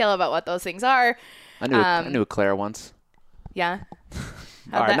into detail about what those things are. I knew a Claire once. Yeah.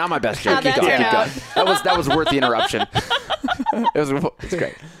 All right, not my best joke. How'd Keep that going. turn Keep going. That was worth the interruption. It's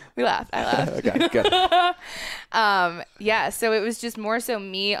great. We laughed. I laughed. Okay, good. Yeah, so it was just more so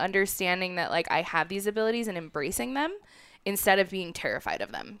me understanding that like I have these abilities and embracing them instead of being terrified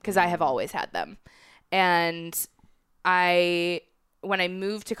of them, because I have always had them. And when I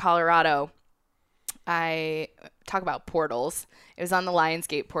moved to Colorado, I talk about portals. It was on the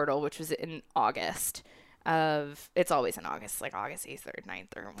Lionsgate portal, which was in August. It's always in August, like August 8th or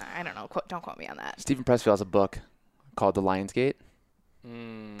 9th, or I don't know. Don't quote me on that. Stephen Pressfield has a book called The Lionsgate.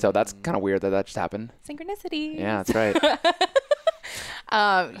 So that's kind of weird that just happened. Synchronicity. Yeah, that's right.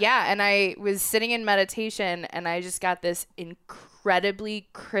 Yeah, and I was sitting in meditation, and I just got this incredibly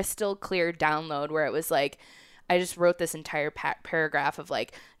crystal clear download where it was like, I just wrote this entire paragraph of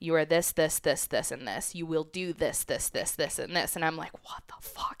like, you are this, this, this, this, and this. You will do this, this, this, this, and this. And I'm like, what the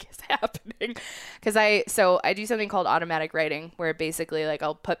fuck is happening? Because I do something called automatic writing, where basically like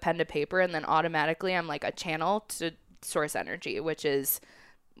I'll put pen to paper and then automatically I'm like a channel to source energy, which is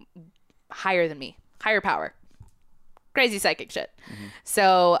higher than me, higher power. Crazy psychic shit.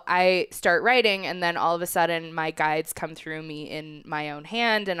 So I start writing, and then all of a sudden my guides come through me in my own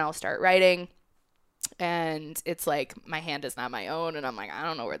hand, and I'll start writing. And it's like my hand is not my own, and I'm like, I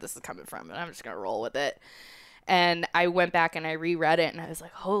don't know where this is coming from, but I'm just gonna roll with it. And I went back and I reread it, and I was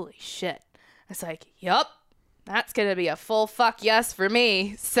like, holy shit. It's like, yup, that's gonna be a full fuck yes for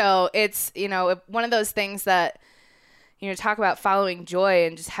me. So it's, you know, one of those things that, you know, talk about following joy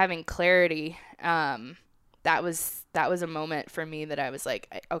and just having clarity. That was a moment for me that I was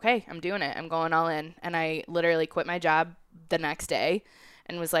like, okay, I'm doing it. I'm going all in. And I literally quit my job the next day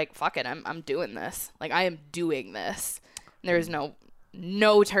and was like, fuck it, I'm doing this. Like, I am doing this. There is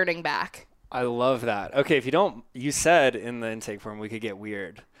no turning back. I love that. Okay, you said in the intake form we could get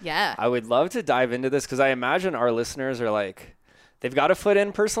weird. Yeah. I would love to dive into this because I imagine our listeners are like, they've got a foot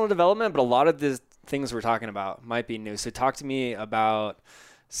in personal development, but a lot of the things we're talking about might be new. So talk to me about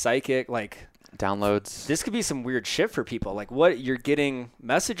psychic, like downloads. This could be some weird shit for people. Like what you're getting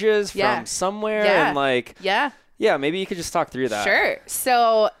messages from somewhere and like, yeah, maybe you could just talk through that. Sure.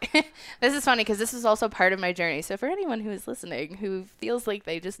 So this is funny because this is also part of my journey. So for anyone who is listening who feels like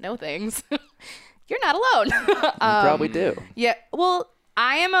they just know things, you're not alone. You probably do. Yeah. Well,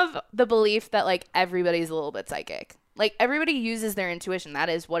 I am of the belief that like everybody's a little bit psychic. Like everybody uses their intuition. That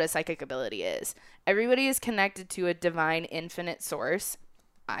is what a psychic ability is. Everybody is connected to a divine infinite source,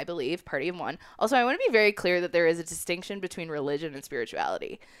 I believe, party of one. Also, I want to be very clear that there is a distinction between religion and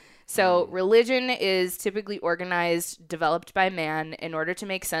spirituality. So religion is typically organized, developed by man in order to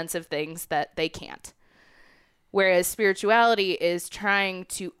make sense of things that they can't. Whereas spirituality is trying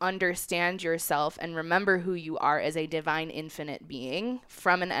to understand yourself and remember who you are as a divine infinite being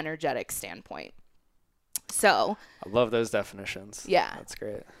from an energetic standpoint. So I love those definitions. Yeah. That's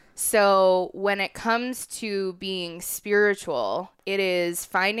great. So when it comes to being spiritual, it is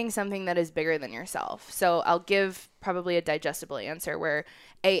finding something that is bigger than yourself. So I'll give probably a digestible answer where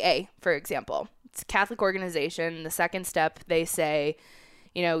AA, for example, it's a Catholic organization. The second step, they say,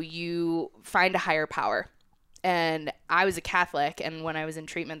 you know, you find a higher power. And I was a Catholic, and when I was in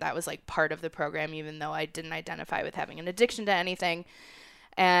treatment, that was like part of the program, even though I didn't identify with having an addiction to anything.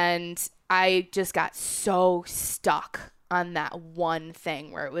 And I just got so stuck on that one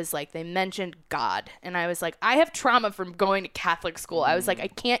thing where it was like they mentioned God. And I was like, I have trauma from going to Catholic school. I was like, I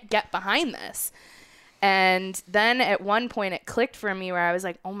can't get behind this. And then at one point it clicked for me where I was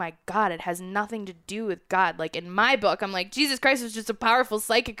like, oh my God, it has nothing to do with God. Like in my book, I'm like, Jesus Christ was just a powerful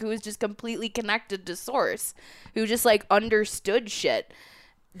psychic who was just completely connected to source, who just like understood shit,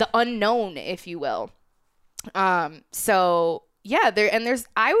 the unknown, if you will. So yeah,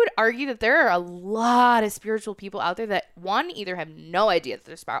 I would argue that there are a lot of spiritual people out there that, one, either have no idea that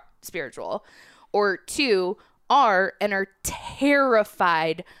they're spiritual, or two, are and are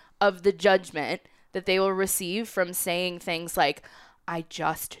terrified of the judgment that they will receive from saying things like, I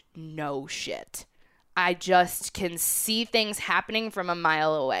just know shit. I just can see things happening from a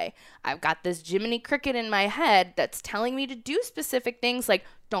mile away. I've got this Jiminy Cricket in my head that's telling me to do specific things like,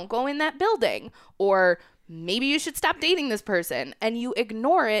 don't go in that building, or maybe you should stop dating this person. And you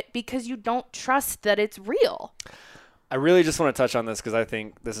ignore it because you don't trust that it's real. I really just want to touch on this because I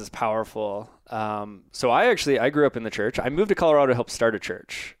think this is powerful. So I grew up in the church. I moved to Colorado to help start a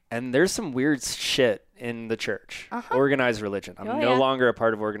church. And there's some weird shit in the church, organized religion. I'm no longer a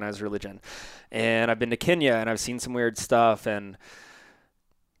part of organized religion. And I've been to Kenya and I've seen some weird stuff.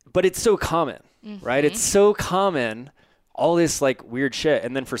 But it's so common, right? It's so common, all this like weird shit.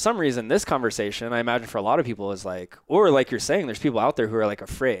 And then for some reason, this conversation, I imagine for a lot of people is like, or like you're saying, there's people out there who are like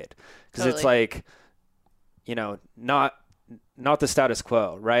afraid because it's like, you know, not the status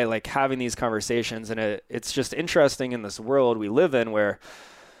quo, right? Like having these conversations, and it's just interesting in this world we live in where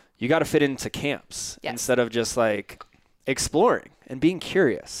you got to fit into camps instead of just like exploring and being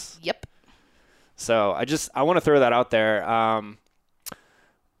curious. Yep. So I want to throw that out there.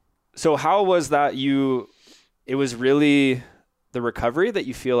 So how was that it was really the recovery that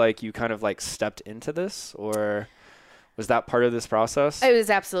you feel like you kind of like stepped into this, or was that part of this process? It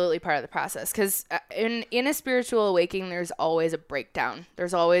was absolutely part of the process, because in a spiritual awakening, there's always a breakdown.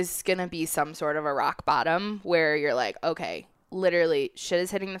 There's always going to be some sort of a rock bottom where you're like, okay, literally shit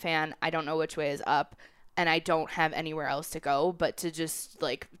is hitting the fan. I don't know which way is up, and I don't have anywhere else to go but to just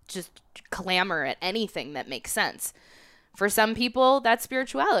clamor at anything that makes sense. For some people, that's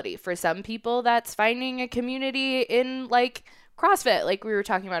spirituality. For some people, that's finding a community in like CrossFit, like we were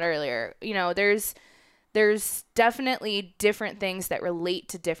talking about earlier. You know, there's definitely different things that relate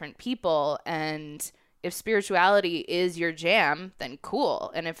to different people. And if spirituality is your jam, then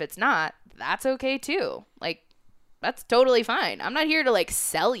cool. And if it's not, that's okay too. Like, that's totally fine. I'm not here to like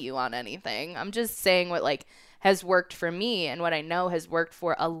sell you on anything. I'm just saying what like has worked for me and what I know has worked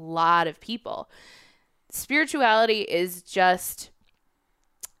for a lot of people. Spirituality is just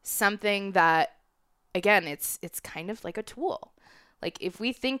something that, again, it's kind of like a tool. Like if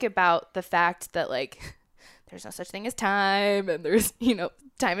we think about the fact that like there's no such thing as time, and there's, you know,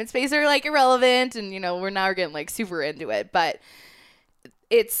 time and space are like irrelevant, and, you know, we're now getting like super into it, but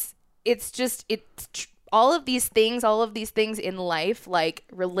it's all of these things in life, like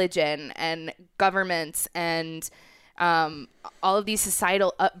religion and governments and all of these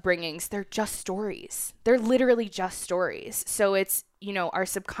societal upbringings, they're just stories. They're literally just stories. So it's, you know, our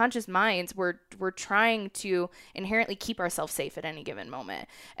subconscious minds, we're trying to inherently keep ourselves safe at any given moment.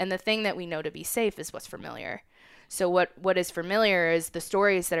 And the thing that we know to be safe is what's familiar. So what is familiar is the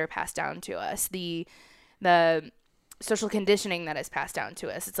stories that are passed down to us, the social conditioning that is passed down to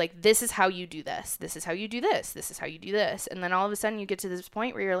us. It's like, this is how you do this. This is how you do this. This is how you do this. And then all of a sudden you get to this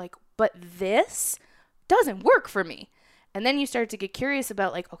point where you're like, but this doesn't work for me. And then you start to get curious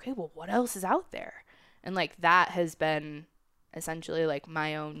about like, okay, well, what else is out there? And like that has been essentially like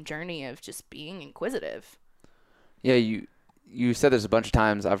my own journey of just being inquisitive. Yeah, you said this a bunch of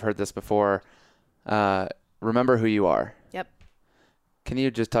times. I've heard this before. Remember who you are. Yep. Can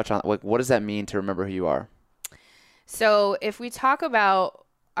you just touch on like what does that mean to remember who you are? So if we talk about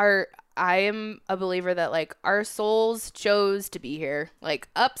I am a believer that like our souls chose to be here, like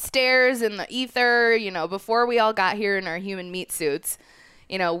upstairs in the ether, you know, before we all got here in our human meat suits.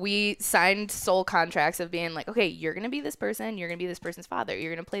 You know, we signed soul contracts of being like, okay, you're going to be this person. You're going to be this person's father.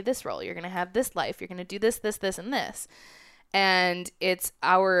 You're going to play this role. You're going to have this life. You're going to do this, this, this, and this. And it's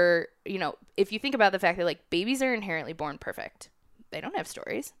our, you know, if you think about the fact that like babies are inherently born perfect. They don't have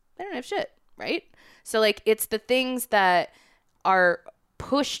stories. They don't have shit, right? So like it's the things that are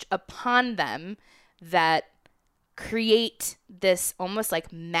pushed upon them that create this almost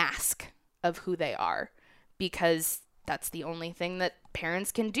like mask of who they are, because that's the only thing that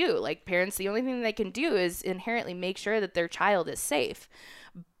parents can do. Like parents, the only thing they can do is inherently make sure that their child is safe.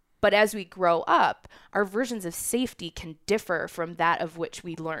 But as we grow up, our versions of safety can differ from that of which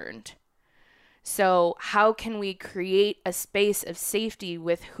we learned. So how can we create a space of safety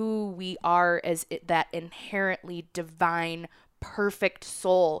with who we are as that inherently divine, perfect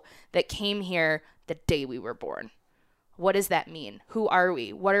soul that came here the day we were born? What does that mean? Who are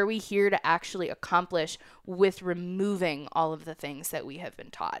we? What are we here to actually accomplish with removing all of the things that we have been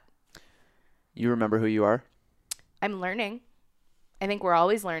taught? You remember who you are? I'm learning. I think we're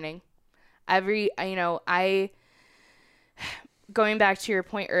always learning. Going back to your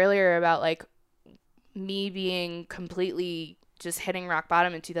point earlier about like me being completely just hitting rock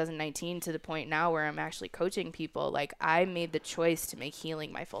bottom in 2019 to the point now where I'm actually coaching people, like I made the choice to make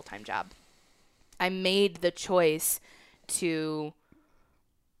healing my full-time job. I made the choice to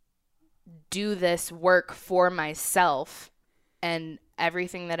do this work for myself, and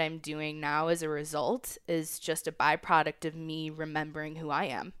everything that I'm doing now as a result is just a byproduct of me remembering who I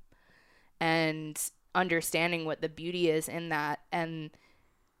am and understanding what the beauty is in that and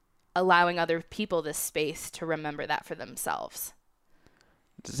allowing other people the space to remember that for themselves.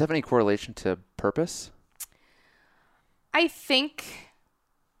 Does it have any correlation to purpose? I think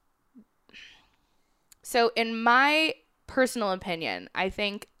so. In my personal opinion, I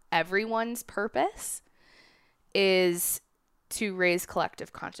think everyone's purpose is to raise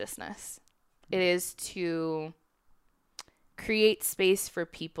collective consciousness. It is to create space for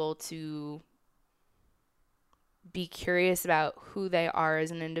people to be curious about who they are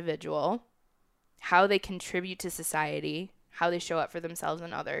as an individual, how they contribute to society, how they show up for themselves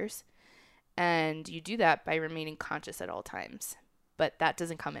and others. And you do that by remaining conscious at all times. But that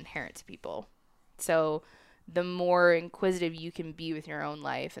doesn't come inherent to people. So the more inquisitive you can be with your own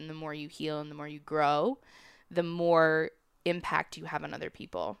life and the more you heal and the more you grow, the more impact you have on other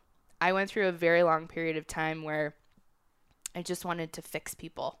people. I went through a very long period of time where I just wanted to fix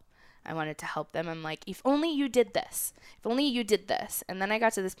people. I wanted to help them. I'm like, if only you did this. If only you did this. And then I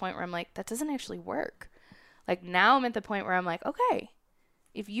got to this point where I'm like, that doesn't actually work. Like now I'm at the point where I'm like, okay,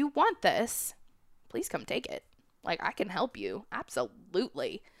 if you want this, please come take it. Like I can help you.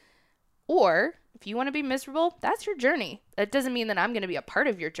 Absolutely. Or if you want to be miserable, that's your journey. That doesn't mean that I'm going to be a part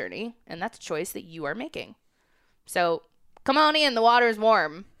of your journey. And that's a choice that you are making. So come on in, the water is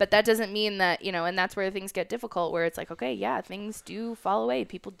warm. But that doesn't mean that, and that's where things get difficult, where it's like, okay, yeah, things do fall away.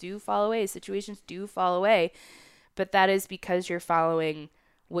 People do fall away. Situations do fall away. But that is because you're following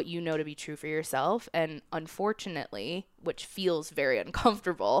what you know to be true for yourself. And unfortunately, which feels very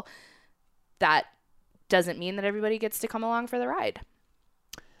uncomfortable, that doesn't mean that everybody gets to come along for the ride.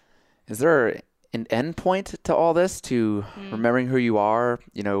 Is there an end point to all this, to remembering who you are,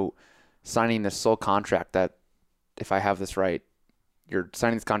 signing this soul contract that, if I have this right, you're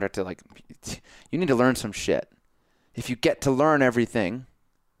signing this contract to like, you need to learn some shit. If you get to learn everything,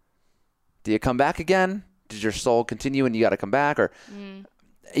 do you come back again? Does your soul continue and you got to come back? Or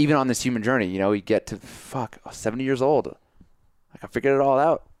even on this human journey, you get to 70 years old. Like I figured it all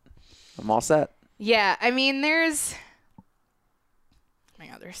out. I'm all set. Yeah. I mean, there's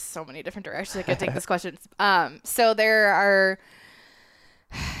so many different directions I could take this question. So there are,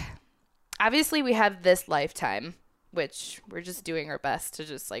 obviously we have this lifetime, which we're just doing our best to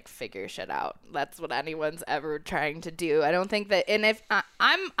just like figure shit out. That's what anyone's ever trying to do. I don't think that, and if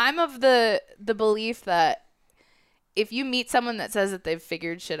I'm of the belief that if you meet someone that says that they've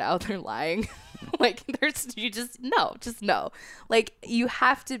figured shit out, they're lying. Like just know. Like you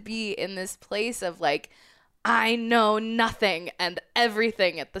have to be in this place of like, I know nothing and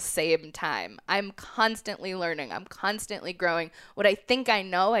everything at the same time. I'm constantly learning. I'm constantly growing. What I think I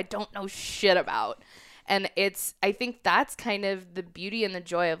know, I don't know shit about. And I think that's kind of the beauty and the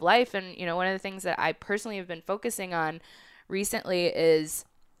joy of life. And, one of the things that I personally have been focusing on recently is,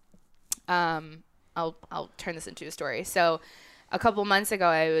 I'll turn this into a story. So a couple months ago,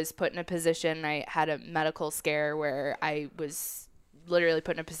 I was put in a position, I had a medical scare where I was literally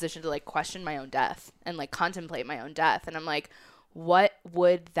put in a position to like question my own death and like contemplate my own death. And I'm like, what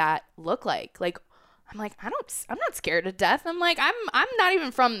would that look like? Like, I'm like, I'm not scared of death. I'm like, I'm not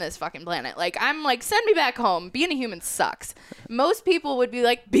even from this fucking planet. Like, I'm like, send me back home. Being a human sucks. Most people would be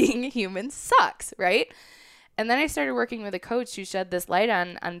like, being a human sucks, right? And then I started working with a coach who shed this light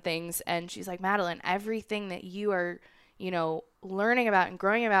on things. And she's like, Madeline, everything that you are, learning about and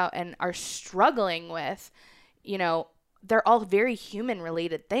growing about and are struggling with, they're all very human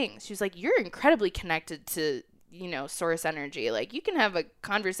related things. She's like, you're incredibly connected to, source energy. Like you can have a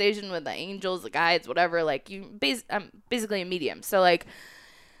conversation with the angels, the guides, whatever. Like I'm basically a medium. So like,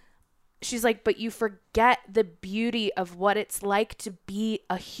 she's like, but you forget the beauty of what it's like to be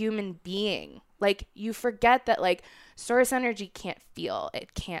a human being. Like you forget that like source energy can't feel,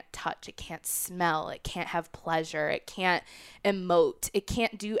 it can't touch, it can't smell, it can't have pleasure, it can't emote, it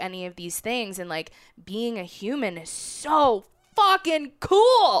can't do any of these things. And like being a human is so fucking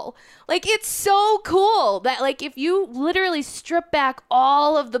cool. Like, it's so cool that, like, if you literally strip back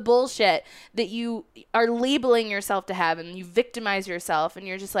all of the bullshit that you are labeling yourself to have and you victimize yourself and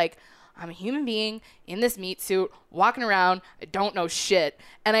you're just like, I'm a human being in this meat suit, walking around, I don't know shit,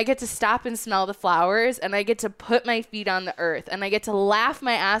 and I get to stop and smell the flowers, and I get to put my feet on the earth, and I get to laugh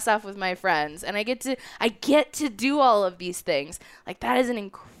my ass off with my friends, and I get to do all of these things. Like, that is an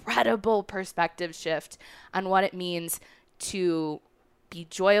incredible perspective shift on what it means to be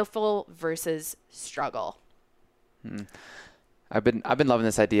joyful versus struggle. I've been loving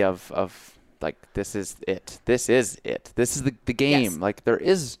this idea of like, this is it. This is it. This is the game. Yes. Like, there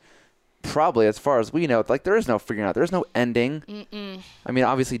is probably, as far as we know, like, there is no figuring out. There's no ending. I mean,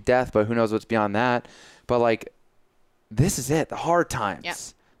 obviously death, but who knows what's beyond that. But, like, this is it. The hard times. Yeah.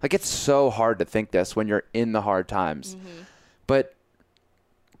 Like, it's so hard to think this when you're in the hard times. But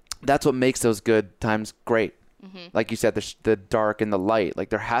that's what makes those good times great. Like you said, the dark and the light. Like,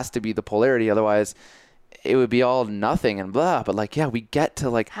 there has to be the polarity. Otherwise, it would be all nothing and blah. But, like, yeah, we get to,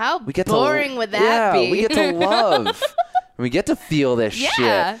 like, How we get boring would that be? we get to love. We get to feel this shit.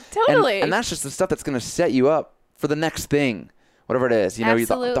 Yeah, totally. And that's just the stuff that's going to set you up for the next thing, whatever it is. You know, the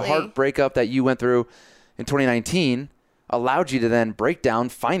Absolutely. heart breakup that you went through in 2019 allowed you to then break down,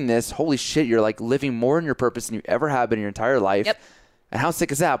 find this. Holy shit, you're, like, living more in your purpose than you ever have been in your entire life. Yep. And how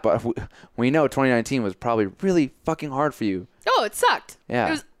sick is that? But we know 2019 was probably really fucking hard for you. Oh, it sucked. Yeah.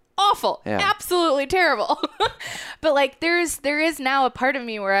 It was awful. Yeah. Absolutely terrible. But, like, there is now a part of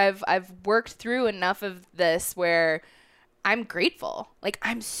me where I've worked through enough of this where I'm grateful. Like,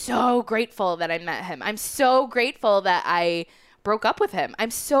 I'm so grateful that I met him. I'm so grateful that I broke up with him.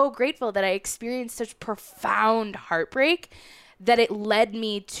 I'm so grateful that I experienced such profound heartbreak that it led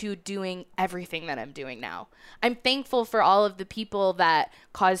me to doing everything that I'm doing now. I'm thankful for all of the people that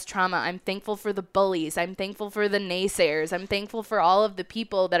caused trauma. I'm thankful for the bullies. I'm thankful for the naysayers. I'm thankful for all of the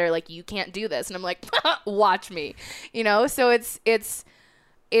people that are like, you can't do this. And I'm like, watch me, you know? So it's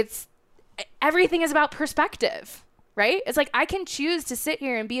everything is about perspective, right? It's like, I can choose to sit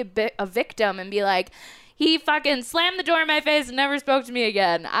here and be a victim and be like, he fucking slammed the door in my face and never spoke to me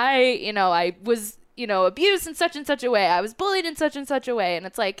again. I was, abused in such and such a way. I was bullied in such and such a way. And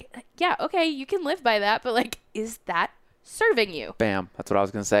it's like, yeah, okay, you can live by that, but, like, is that serving you? Bam. That's what I was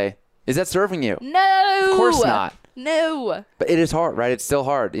going to say. Is that serving you? No. Of course not. No. But it is hard, right? It's still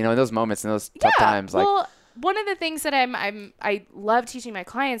hard, in those moments, in those tough times. Like, well, one of the things that I love teaching my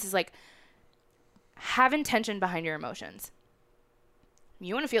clients is, like, have intention behind your emotions.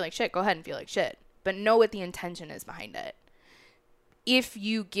 You want to feel like shit, go ahead and feel like shit. But know what the intention is behind it. If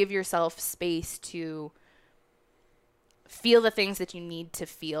you give yourself space to feel the things that you need to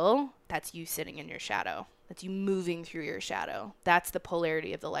feel, that's you sitting in your shadow. That's you moving through your shadow. That's the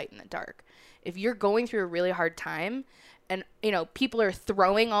polarity of the light and the dark. If you're going through a really hard time and, people are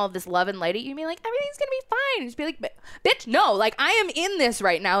throwing all of this love and light at you, be like, everything's going to be fine. Just be like, bitch, no, like, I am in this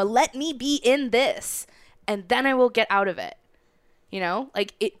right now. Let me be in this. And then I will get out of it.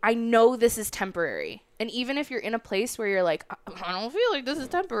 I know this is temporary. And even if you're in a place where you're like, I don't feel like this is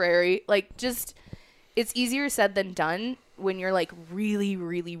temporary, like, just, it's easier said than done when you're, like, really,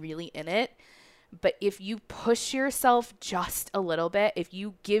 really, really in it. But if you push yourself just a little bit, if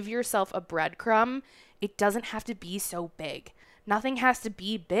you give yourself a breadcrumb, it doesn't have to be so big. Nothing has to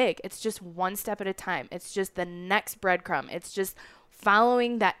be big. It's just one step at a time. It's just the next breadcrumb. It's just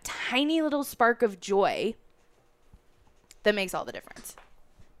following that tiny little spark of joy that makes all the difference.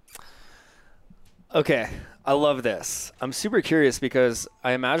 Okay, I love this. I'm super curious because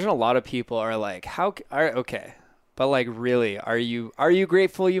I imagine a lot of people are like, okay, but, like, really, are you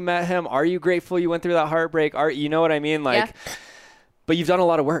grateful you met him? Are you grateful you went through that heartbreak? You know what I mean? Like, yeah. But you've done a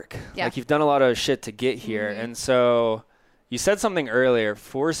lot of work. Yeah. Like, you've done a lot of shit to get here. Mm-hmm. And so you said something earlier,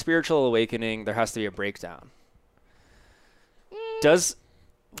 for spiritual awakening, there has to be a breakdown. I don't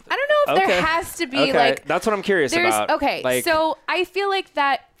know if there has to be, okay. like, that's what I'm curious about. Okay, like, so I feel like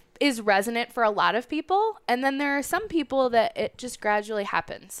that is resonant for a lot of people, and then there are some people that it just gradually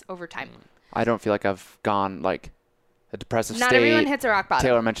happens over time. I don't feel like I've gone, like, a depressive Not state. everyone hits a rock bottom.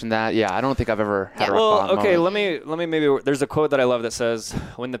 Taylor mentioned that. Yeah, I don't think I've ever had a rock bottom okay, moment. let me maybe, there's a quote that I love that says,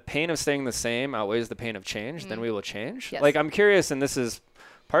 when the pain of staying the same outweighs the pain of change, then we will change. Yes. Like, I'm curious, and this is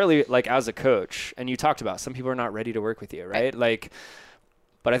partly, like, as a coach, and you talked about some people are not ready to work with you, right? Like,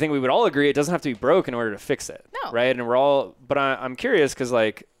 but I think we would all agree it doesn't have to be broke in order to fix it. No. Right? And but I'm curious because,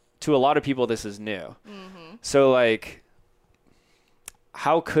 like, to a lot of people, this is new. Mm-hmm. So, like,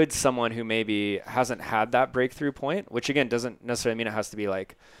 how could someone who maybe hasn't had that breakthrough point, which, again, doesn't necessarily mean it has to be,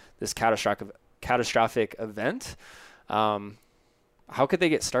 like, this catastrophic event, how could they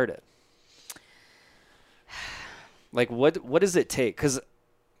get started? Like, what does it take? Because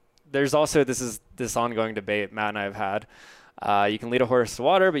there's also this ongoing debate Matt and I have had. You can lead a horse to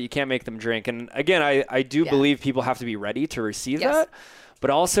water, but you can't make them drink. And again, I do believe people have to be ready to receive that. But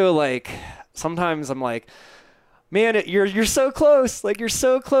also, like, sometimes I'm like, man, you're so close. Like, you're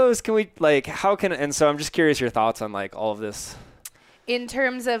so close. Can we, like, how can, and so I'm just curious your thoughts on, like, all of this. In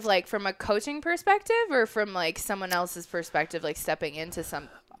terms of, like, from a coaching perspective or from, like, someone else's perspective, like, stepping into some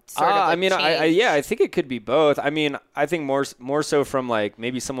sort of, like, I mean, change? I think it could be both. I mean, I think more so from, like,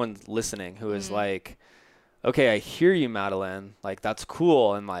 maybe someone listening who is like, okay, I hear you, Madeline. Like, that's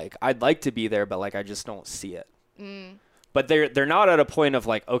cool. And, like, I'd like to be there, but, like, I just don't see it. But they're not at a point of,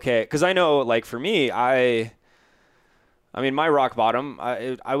 like, okay, because I know, like, for me, I mean, my rock bottom,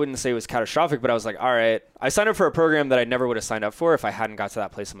 I wouldn't say it was catastrophic, but I was like, all right, I signed up for a program that I never would have signed up for if I hadn't got to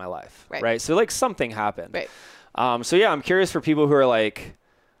that place in my life. Right? So, like, something happened. Right. So, yeah, I'm curious for people who are like,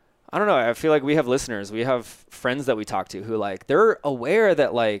 I don't know, I feel like we have listeners, we have friends that we talk to who, like, they're aware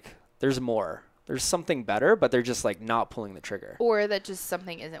that, like, there's more. There's something better, but they're just, like, not pulling the trigger. Or that just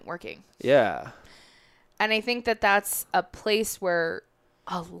something isn't working. Yeah. And I think that that's a place where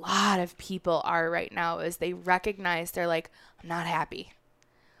a lot of people are right now, is they recognize they're like, I'm not happy.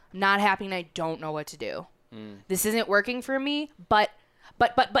 I'm not happy and I don't know what to do. This isn't working for me, but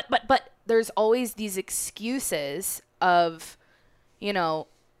there's always these excuses of, you know,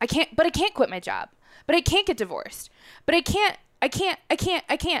 I can't quit my job, but I can't get divorced, but I can't.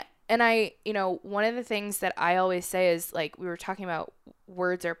 And I, you know, one of the things that I always say is, like, we were talking about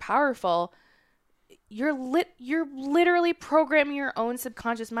words are powerful. You're literally programming your own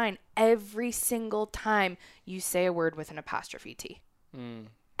subconscious mind every single time you say a word with an apostrophe T.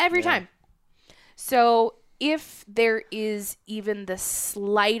 Every time. So if there is even the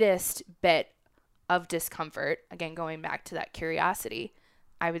slightest bit of discomfort, again, going back to that curiosity,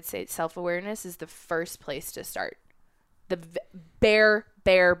 I would say self-awareness is the first place to start. The bare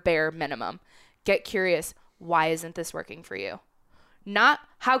minimum. Get curious. Why isn't this working for you? Not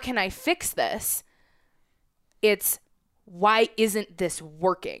how can I fix this? It's why isn't this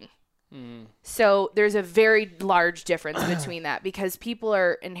working? So there's a very large difference between that, because people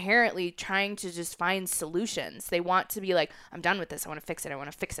are inherently trying to just find solutions. They want to be like, I'm done with this. I want to fix it. I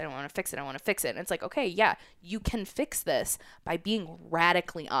want to fix it. I want to fix it. I want to fix it. And it's like, okay, yeah, you can fix this by being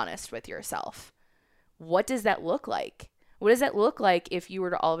radically honest with yourself. What does that look like? What does that look like if you were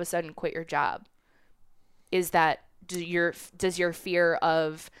to all of a sudden quit your job? Is that, does your fear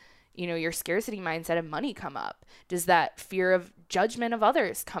of, you know, your scarcity mindset of money come up? Does that fear of judgment of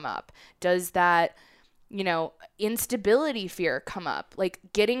others come up? Does that, you know, instability fear come up? Like,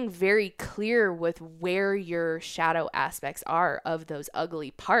 getting very clear with where your shadow aspects are of those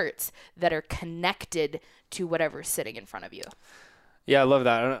ugly parts that are connected to whatever's sitting in front of you. Yeah, I love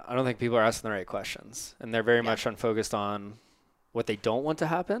that. I don't think people are asking the right questions, and they're very much unfocused on what they don't want to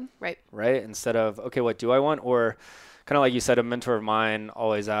happen. Right. Instead of, okay, what do I want? Or kind of like you said, a mentor of mine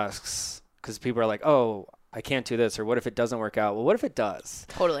always asks, because people are like, oh, I can't do this, or what if it doesn't work out? Well, what if it does?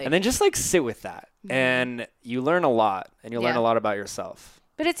 Totally. And then just, like, sit with that, and you learn a lot, and you learn a lot about yourself.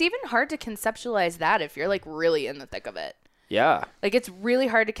 But it's even hard to conceptualize that if you're, like, really in the thick of it. Yeah. Like, it's really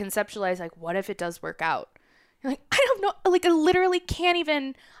hard to conceptualize, like, what if it does work out? You're like, I don't know. Like, I literally can't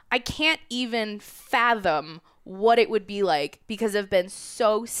even fathom what it would be like, because I've been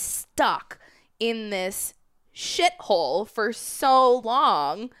so stuck in this shithole for so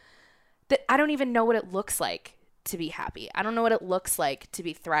long that I don't even know what it looks like to be happy. I don't know what it looks like to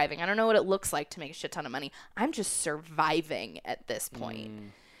be thriving. I don't know what it looks like to make a shit ton of money. I'm just surviving at this point.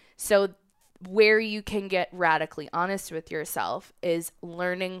 So where you can get radically honest with yourself is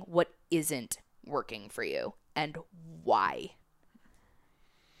learning what isn't working for you and why.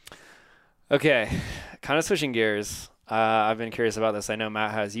 Okay, kind of switching gears. I've been curious about this. I know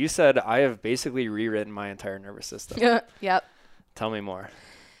Matt has. You said I have basically rewritten my entire nervous system. Yep. Tell me more.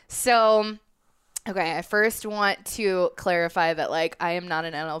 So, okay, I first want to clarify that, like, I am not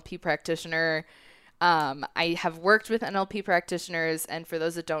an NLP practitioner. I have worked with NLP practitioners, and for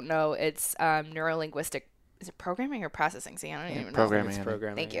those that don't know, it's neuro-linguistic. Is it programming or processing? See, I don't even know. Programming. It's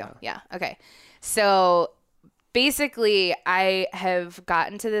programming. Thank you. Yeah. Okay. So basically, I have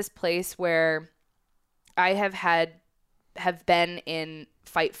gotten to this place where I have been in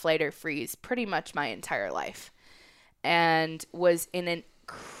fight, flight, or freeze pretty much my entire life, and was in an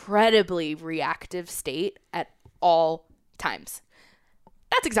incredibly reactive state at all times.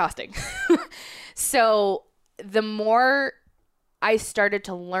 That's exhausting. So the more I started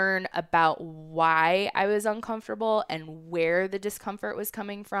to learn about why I was uncomfortable and where the discomfort was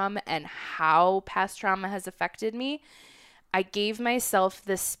coming from and how past trauma has affected me, I gave myself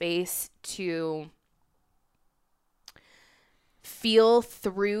the space to feel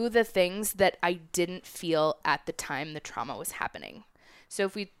through the things that I didn't feel at the time the trauma was happening. So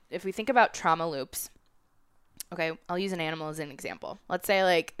if we think about trauma loops, okay, I'll use an animal as an example. Let's say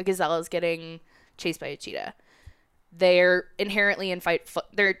like a gazelle is getting chased by a cheetah. They're inherently in fight.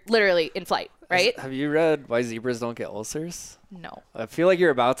 They're literally in flight, right? Have you read Why Zebras Don't Get Ulcers? No. I feel like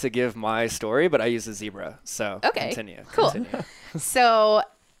you're about to give my story, but I use a zebra. So Okay, continue. cool. Continue. So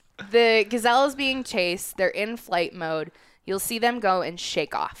the gazelle is being chased. They're in flight mode. You'll see them go and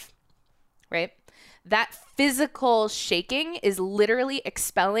shake off, right? That physical shaking is literally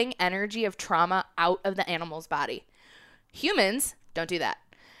expelling energy of trauma out of the animal's body. Humans don't do that.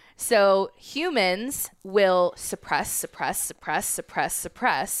 So humans will suppress,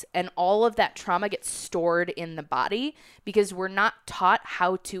 and all of that trauma gets stored in the body because we're not taught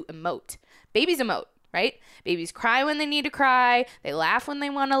how to emote. Babies emote, right? Babies cry when they need to cry. They laugh when they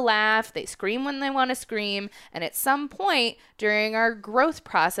want to laugh. They scream when they want to scream. And at some point during our growth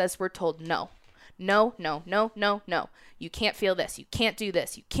process, we're told no. No. You can't feel this. You can't do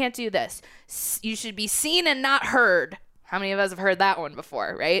this. You can't do this. You should be seen and not heard. How many of us have heard that one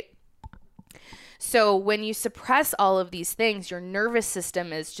before, right? So when you suppress all of these things, your nervous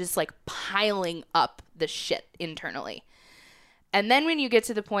system is just like piling up the shit internally. And then when you get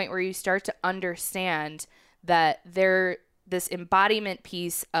to the point where you start to understand that this embodiment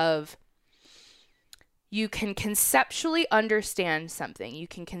piece of you can conceptually understand something, you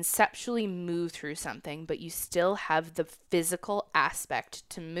can conceptually move through something, but you still have the physical aspect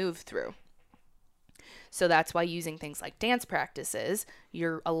to move through. So that's why using things like dance practices,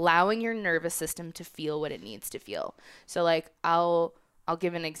 you're allowing your nervous system to feel what it needs to feel. So like I'll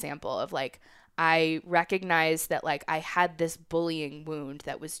give an example of like I recognized that like I had this bullying wound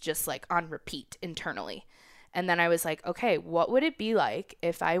that was just like on repeat internally. And then I was like, okay, what would it be like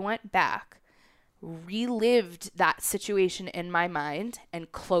if I went back, relived that situation in my mind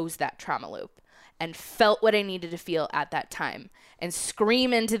and closed that trauma loop and felt what I needed to feel at that time and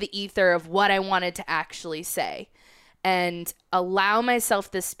scream into the ether of what I wanted to actually say and allow myself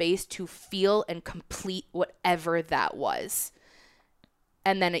the space to feel and complete whatever that was.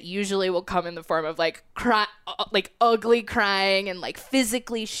 And then it usually will come in the form of like ugly crying and like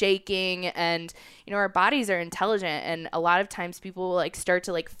physically shaking. And, you know, our bodies are intelligent. And a lot of times people will like start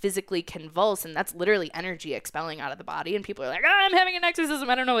to like physically convulse. And that's literally energy expelling out of the body. And people are like, I'm having an exorcism.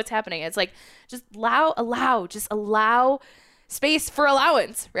 I don't know what's happening. It's like, just allow space for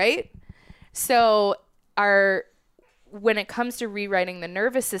allowance, right? So when it comes to rewriting the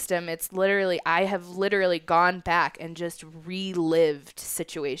nervous system, I have literally gone back and just relived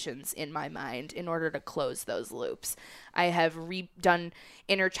situations in my mind in order to close those loops. I have done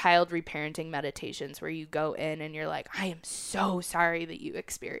inner child reparenting meditations where you go in and you're like, I am so sorry that you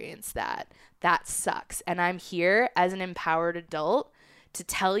experienced that. That sucks. And I'm here as an empowered adult to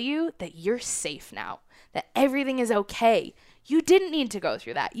tell you that you're safe now, that everything is okay. You didn't need to go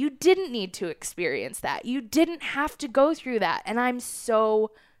through that. You didn't need to experience that. You didn't have to go through that. And I'm so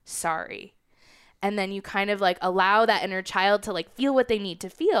sorry. And then you kind of like allow that inner child to like feel what they need to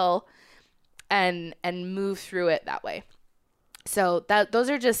feel and move through it that way. So these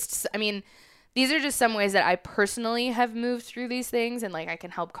are just some ways that I personally have moved through these things and like I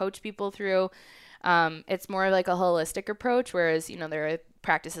can help coach people through. It's more like a holistic approach, whereas, you know, there are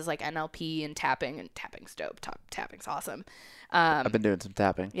practices like NLP and tapping's dope. Tapping's awesome. I've been doing some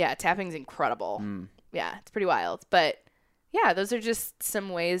tapping. Yeah, tapping's incredible. Yeah, it's pretty wild. But yeah, those are just some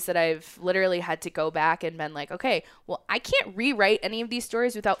ways that I've literally had to go back and been like, okay, well, I can't rewrite any of these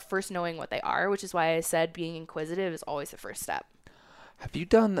stories without first knowing what they are, which is why I said being inquisitive is always the first step. Have you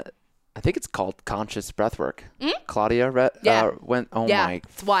done, I think it's called conscious breathwork. Claudia went,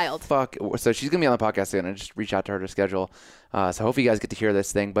 it's wild. Fuck. So she's going to be on the podcast soon. I just reach out to her to schedule. So hopefully you guys get to hear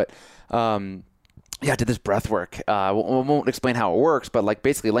this thing. But I did this breathwork. We won't explain how it works, but like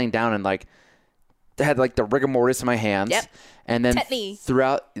basically laying down and like had like the rigor mortis in my hands. Yep. And then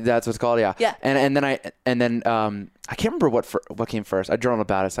throughout, that's what it's called. Yeah. Yeah. And then I can't remember what came first. I journaled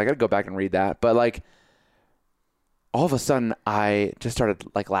about it, so I got to go back and read that. But like all of a sudden I just started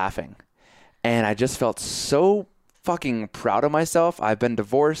like laughing. And I just felt so fucking proud of myself. I've been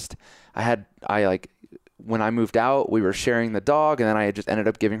divorced. When I moved out, we were sharing the dog, and then I just ended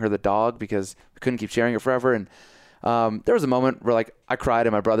up giving her the dog because we couldn't keep sharing it forever. And there was a moment where like I cried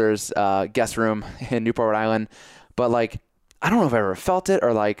in my brother's guest room in Newport, Rhode Island. But like, I don't know if I ever felt it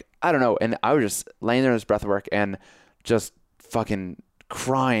or like, I don't know. And I was just laying there in this breathwork and just fucking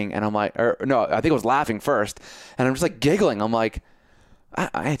crying. And I'm like, I think I was laughing first. And I'm just like giggling. I'm like,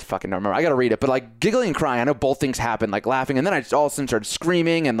 I fucking don't remember. I got to read it. But like giggling and crying, I know both things happened, like laughing. And then I just all of a sudden started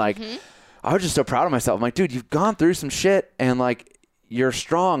screaming and like, I was just so proud of myself. I'm like, dude, you've gone through some shit and like you're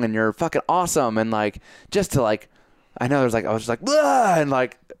strong and you're fucking awesome. And like, just to like, I know there's like, I was just like, blah, and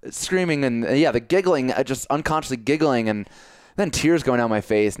like screaming and the giggling, just unconsciously giggling and then tears going down my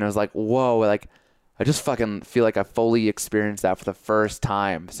face. And I was like, whoa, like I just fucking feel like I fully experienced that for the first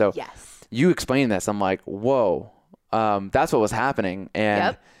time. So Yes. you explained this. I'm like, whoa, that's what was happening.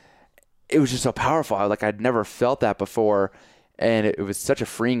 And it was just so powerful. I'd never felt that before. And it was such a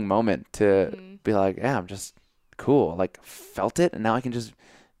freeing moment to be like, yeah, I'm just cool. Like felt it. And now I can just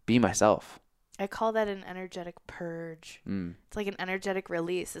be myself. I call that an energetic purge. It's like an energetic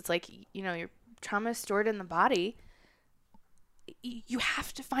release. It's like, you know, your trauma is stored in the body. You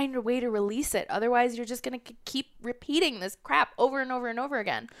have to find a way to release it. Otherwise, you're just going to keep repeating this crap over and over and over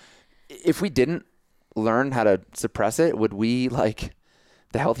again. If we didn't learn how to suppress it, would we like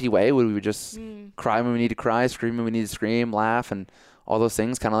the healthy way? Would we just cry when we need to cry, scream when we need to scream, laugh, and all those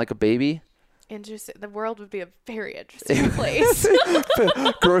things, kind of like a baby? Interesting. The world would be a very interesting place.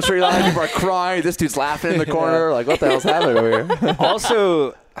 Grocery line, people are crying. This dude's laughing in the corner. Like, what the hell's happening over here?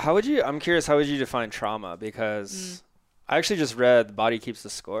 Also, I'm curious, how would you define trauma? Because I actually just read The Body Keeps the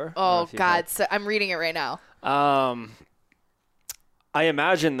Score. Oh, God. So I'm reading it right now. I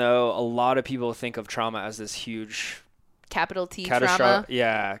imagine, though, a lot of people think of trauma as this huge Capital T trauma.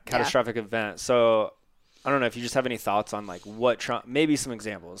 catastrophic event. So I don't know if you just have any thoughts on like what maybe some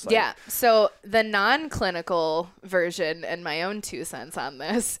examples. Like, yeah. So the non-clinical version and my own 2 cents on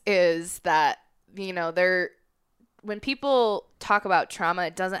this is that, you know, when people talk about trauma,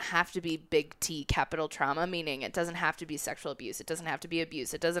 it doesn't have to be big T capital trauma, meaning it doesn't have to be sexual abuse. It doesn't have to be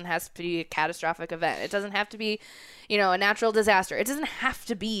abuse. It doesn't have to be a catastrophic event. It doesn't have to be, you know, a natural disaster. It doesn't have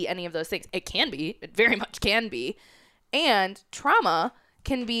to be any of those things. It can be. It very much can be. And trauma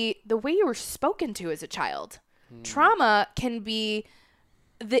can be the way you were spoken to as a child. Trauma can be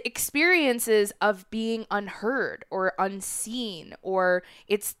the experiences of being unheard or unseen, or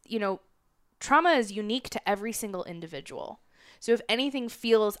it's, you know, trauma is unique to every single individual. So if anything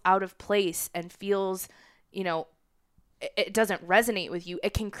feels out of place and feels, you know, it doesn't resonate with you,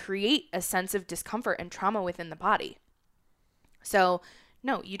 it can create a sense of discomfort and trauma within the body. So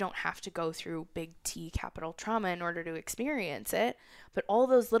no, you don't have to go through big T capital trauma in order to experience it. But all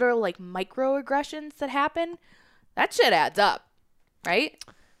those little like microaggressions that happen, that shit adds up, right?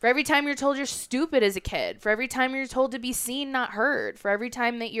 For every time you're told you're stupid as a kid, for every time you're told to be seen, not heard, for every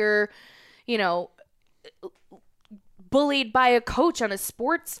time that you're, you know, bullied by a coach on a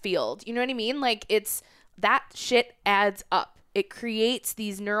sports field, you know what I mean? Like that shit adds up. It creates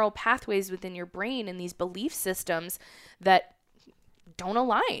these neural pathways within your brain and these belief systems that don't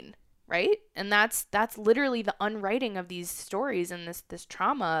align, right? And that's literally the unwriting of these stories and this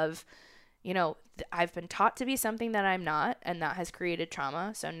trauma of, you know, I've been taught to be something that I'm not, and that has created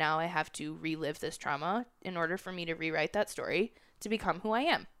trauma. So now I have to relive this trauma in order for me to rewrite that story to become who I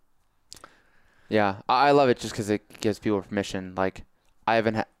am. Yeah, I love it just because it gives people permission. Like I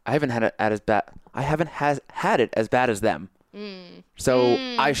haven't had it as bad. I haven't had it as bad as them. So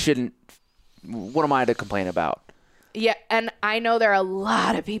I shouldn't. What am I to complain about? Yeah, and I know there are a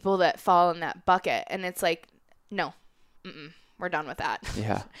lot of people that fall in that bucket, and it's like, no, we're done with that.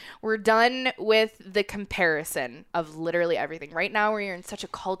 Yeah. We're done with the comparison of literally everything. Right now, we're in such a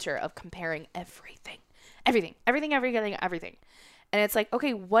culture of comparing everything. And it's like,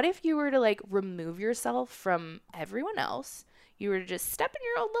 okay, what if you were to like remove yourself from everyone else? You were to just step in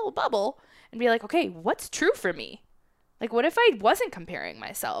your own little bubble and be like, okay, what's true for me? Like, what if I wasn't comparing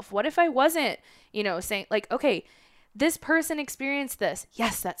myself? What if I wasn't, you know, saying like, okay, this person experienced this.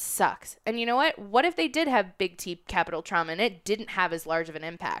 Yes, that sucks. And you know what? What if they did have big T capital trauma and it didn't have as large of an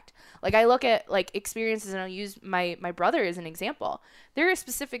impact? Like I look at like experiences, and I'll use my brother as an example. There are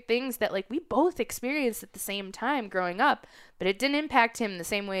specific things that like we both experienced at the same time growing up, but it didn't impact him the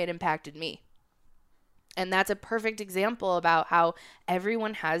same way it impacted me. And that's a perfect example about how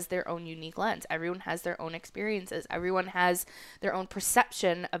everyone has their own unique lens. Everyone has their own experiences. Everyone has their own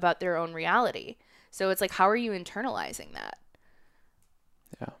perception about their own reality. So it's like, how are you internalizing that?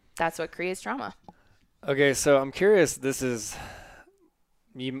 Yeah. That's what creates trauma. Okay, so I'm curious, this is,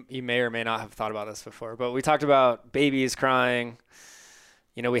 you may or may not have thought about this before, but we talked about babies crying.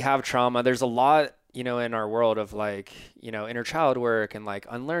 You know, we have trauma. There's a lot, you know, in our world of like, you know, inner child work and like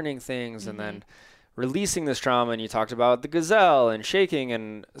unlearning things and then releasing this trauma. And you talked about the gazelle and shaking.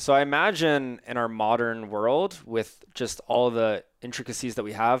 And so I imagine in our modern world with just all the intricacies that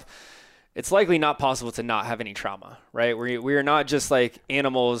we have, it's likely not possible to not have any trauma, right? We are not just like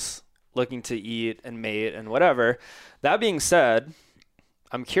animals looking to eat and mate and whatever. That being said,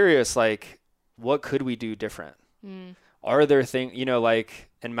 I'm curious, like, what could we do different? are there things, like,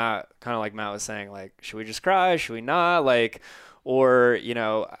 and Matt, kind of like Matt was saying, like, should we just cry? Should we not? Like, or,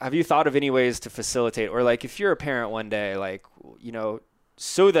 have you thought of any ways to facilitate, or like, if you're a parent one day, like,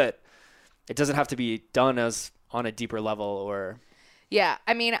 so that it doesn't have to be done as on a deeper level, or. Yeah.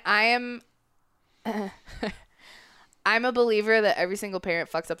 I mean, I'm a believer that every single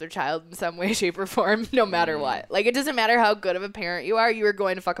parent fucks up their child in some way, shape, or form, no matter what. Like, it doesn't matter how good of a parent you are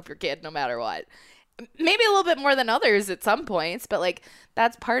going to fuck up your kid no matter what. Maybe a little bit more than others at some points, but like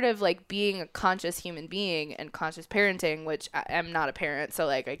that's part of like being a conscious human being and conscious parenting, which I am not a parent, so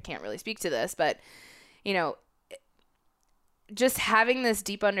like I can't really speak to this, but just having this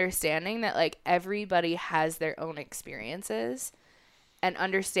deep understanding that like everybody has their own experiences, and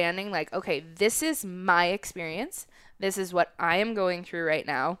understanding like, okay, this is my experience. This is what I am going through right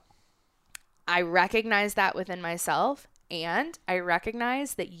now. I recognize that within myself. And I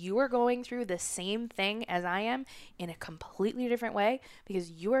recognize that you are going through the same thing as I am in a completely different way,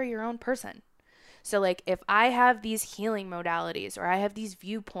 because you are your own person. So like if I have these healing modalities or I have these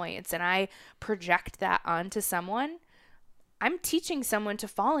viewpoints and I project that onto someone, I'm teaching someone to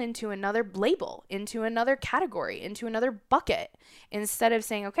fall into another label, into another category, into another bucket, instead of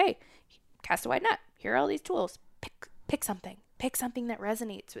saying, okay, cast a wide net. Here are all these tools. Pick something. Pick something that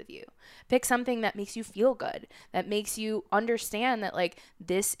resonates with you. Pick something that makes you feel good, that makes you understand that like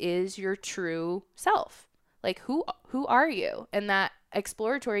this is your true self. Like who are you? And that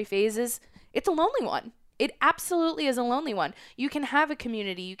exploratory phase it's a lonely one. It absolutely is a lonely one. You can have a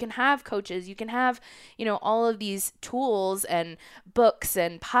community, you can have coaches, you can have, all of these tools and books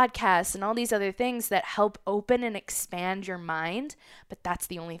and podcasts and all these other things that help open and expand your mind, but that's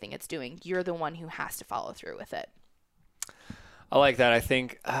the only thing it's doing. You're the one who has to follow through with it. I like that. I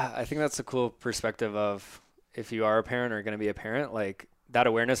think that's a cool perspective of if you are a parent or going to be a parent, like that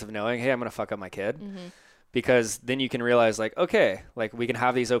awareness of knowing, hey, I'm going to fuck up my kid. Mm-hmm. Because then you can realize like, okay, like we can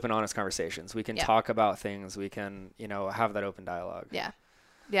have these open, honest conversations. We can talk about things. We can, have that open dialogue. Yeah.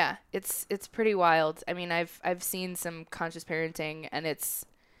 Yeah. It's pretty wild. I mean, I've seen some conscious parenting, and it's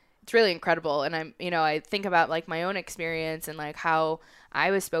really incredible. And I think about like my own experience and like how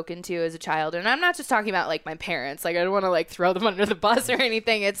I was spoken to as a child. And I'm not just talking about like my parents. Like I don't want to like throw them under the bus or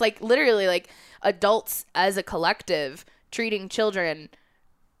anything. It's like literally like adults as a collective treating children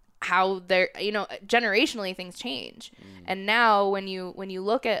how they're, generationally things change. And now when you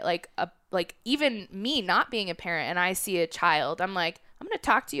look at like even me not being a parent and I see a child, I'm like, I'm going to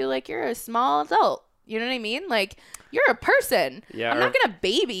talk to you like you're a small adult. You know what I mean? Like you're a person. Yeah. I'm not going to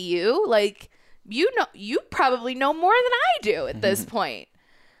baby you. Like, you probably know more than I do at this point.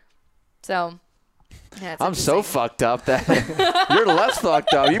 So yeah, I'm so fucked up that you're less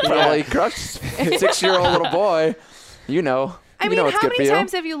fucked up. You probably crushed a 6-year-old little boy. I mean, how many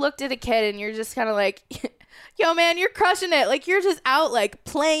times have you looked at a kid and you're just kind of like, yo, man, you're crushing it. Like, you're just out, like,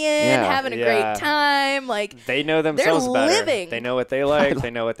 playing, having a great time. Like, they know themselves they're better. Living. They know what they like. They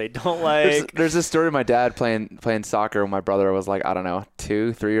know what they don't like. There's this story of my dad playing soccer when my brother was, like, I don't know,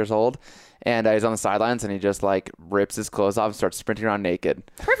 2, 3 years old. And he's on the sidelines, and he just, like, rips his clothes off and starts sprinting around naked.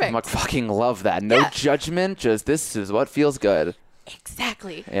 Perfect. I'm like, fucking love that. No judgment. Just this is what feels good.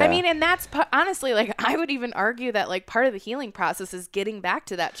 Exactly. Yeah. I mean, and that's honestly, like, I would even argue that, like, part of the healing process is getting back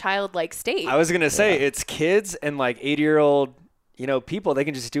to that childlike state. I was going to say, it's kids and, like, 80-year-old, people, they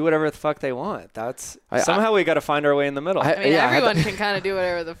can just do whatever the fuck they want. Somehow we got to find our way in the middle. Everyone can kind of do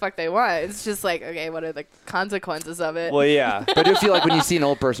whatever the fuck they want. It's just like, okay, what are the consequences of it? Well, yeah. But I do feel like when you see an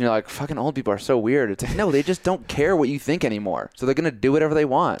old person, you're like, fucking old people are so weird. It's like, no, they just don't care what you think anymore. So they're going to do whatever they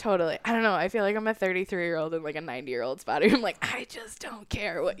want. Totally. I don't know. I feel like I'm a 33-year-old and like a 90-year-old spot. I'm like, I just don't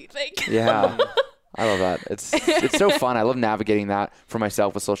care what you think. Yeah. I love that. It's so fun. I love navigating that for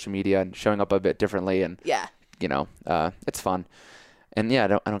myself with social media and showing up a bit differently. And, it's fun. And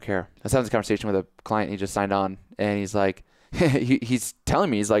yeah, I don't care. I was having this conversation with a client. He just signed on, and he's like, he's telling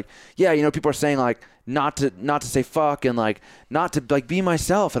me, he's like, yeah, people are saying like not to say fuck and like not to like be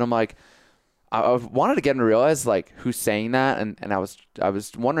myself. And I'm like, I wanted to get him to realize like who's saying that, and I was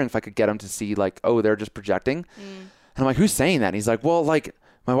wondering if I could get him to see like, oh, they're just projecting. And I'm like, who's saying that? And he's like, well, like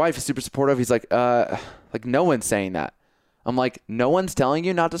my wife is super supportive. He's like no one's saying that. I'm like, no one's telling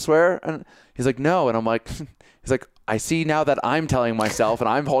you not to swear? And he's like, no. And I'm like, he's like, I see now that I'm telling myself and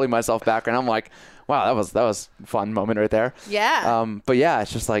I'm holding myself back. And I'm like, wow, that was a fun moment right there. Yeah. But yeah,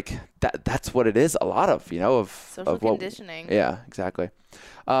 it's just like that's what it is. A lot of, of social conditioning. Yeah, exactly.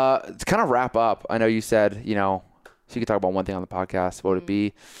 To kind of wrap up, I know you said, if you could talk about one thing on the podcast, what would it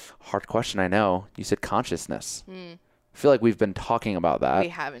be? Hard question, I know. You said consciousness. I feel like we've been talking about that. We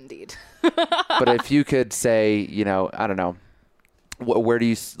have indeed. But if you could say, I don't know, where do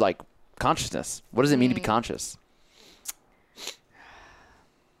you like consciousness? What does it mean to be conscious?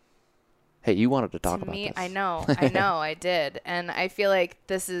 Hey, you wanted to talk To about me, this. I know, I did. And I feel like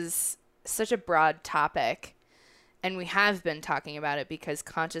this is such a broad topic, and we have been talking about it because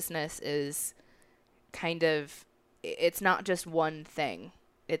consciousness is kind of, it's not just one thing.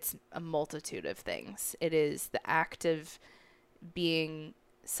 It's a multitude of things. It is the act of being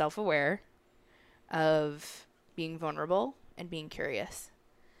self-aware, of being vulnerable, and being curious.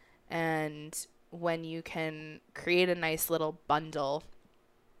 And when you can create a nice little bundle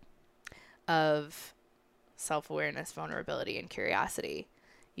of self-awareness, vulnerability, and curiosity,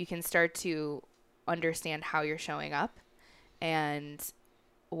 you can start to understand how you're showing up and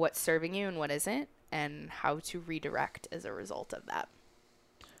what's serving you and what isn't, and how to redirect as a result of that.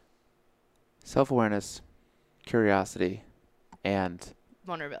 Self-awareness, curiosity, and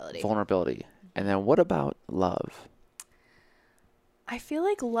Vulnerability. And then what about love? I feel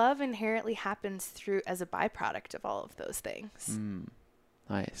like love inherently happens through as a byproduct of all of those things.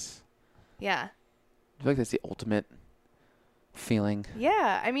 Nice. Yeah. I feel like that's the ultimate feeling.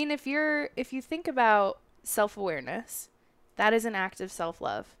 Yeah. I mean, if you think about self-awareness, that is an act of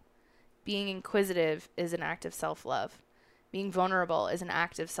self-love. Being inquisitive is an act of self-love. Being vulnerable is an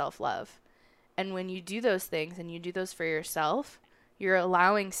act of self-love. And when you do those things and you do those for yourself, you're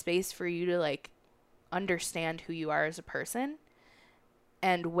allowing space for you to like understand who you are as a person.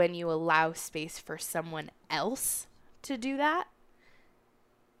 And when you allow space for someone else to do that,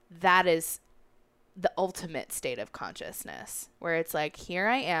 that is the ultimate state of consciousness, where it's like, here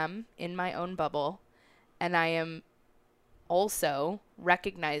I am in my own bubble, and I am also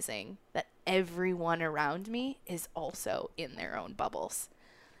recognizing that everyone around me is also in their own bubbles.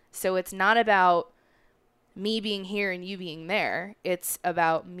 So it's not about me being here and you being there. It's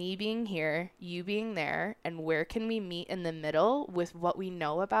about me being here, you being there, and where can we meet in the middle with what we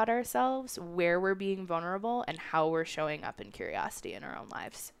know about ourselves, where we're being vulnerable, and how we're showing up in curiosity in our own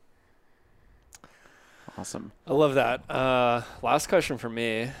lives. Awesome. I love that. Last question for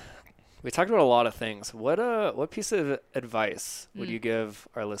me. We talked about a lot of things. What piece of advice would you give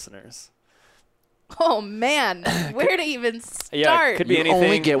our listeners? Oh man, where to even start? Yeah, could be You anything.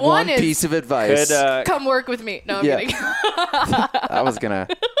 only get One one is- piece of advice. Come work with me. No, I'm Yeah. kidding. I was gonna,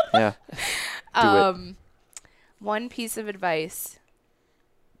 yeah. Do One piece of advice.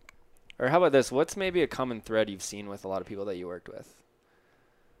 Or how about this? What's maybe a common thread you've seen with a lot of people that you worked with?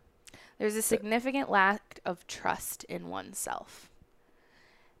 There's a significant lack of trust in oneself.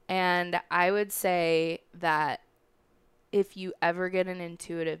 And I would say that if you ever get an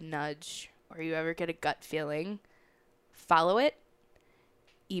intuitive nudge or you ever get a gut feeling, follow it,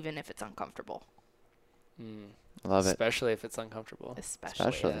 even if it's uncomfortable. Love it. Especially if it's uncomfortable.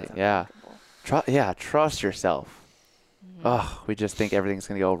 Especially if it's yeah. uncomfortable. Trust yourself. Oh, we just think everything's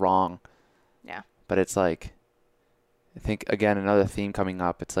gonna go wrong. Yeah. But it's like, I think again another theme coming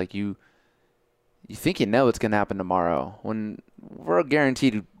up. It's like you think you know what's gonna happen tomorrow when we're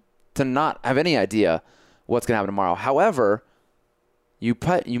guaranteed to not have any idea what's gonna happen tomorrow. However, you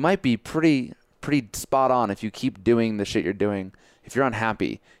might be pretty spot on if you keep doing the shit you're doing. If you're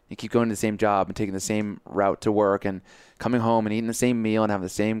unhappy, you keep going to the same job and taking the same route to work and coming home and eating the same meal and having the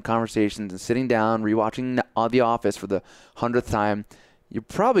same conversations and sitting down, rewatching The Office for the 100th time, you're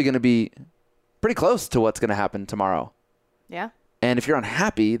probably going to be pretty close to what's going to happen tomorrow. Yeah, And if you're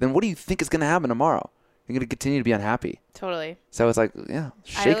unhappy, then what do you think is going to happen tomorrow? You're going to continue to be unhappy. totally. So it's like, yeah,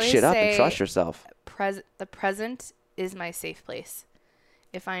 shake always shit up and say trust yourself. The present is my safe place.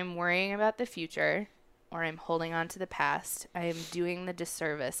 If I'm worrying about the future or I'm holding on to the past, I am doing the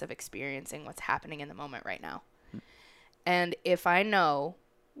disservice of experiencing what's happening in the moment right now. And if I know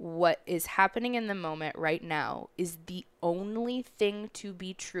what is happening in the moment right now is the only thing to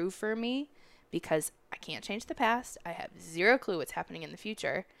be true for me, because I can't change the past, I have zero clue what's happening in the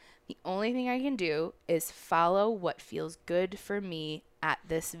future, the only thing I can do is follow what feels good for me at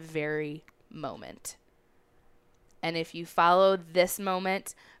this very moment. And if you follow this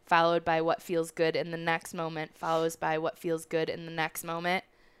moment, followed by what feels good in the next moment, follows by what feels good in the next moment,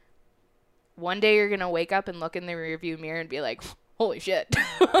 one day you're going to wake up and look in the rearview mirror and be like, holy shit.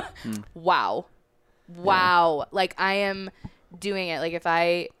 Wow. Wow. Like I am doing it. Like if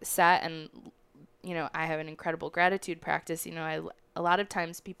I sat and, I have an incredible gratitude practice, a lot of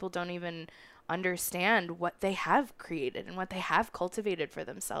times people don't even understand what they have created and what they have cultivated for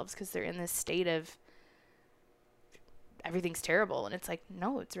themselves because they're in this state of everything's terrible. And it's like,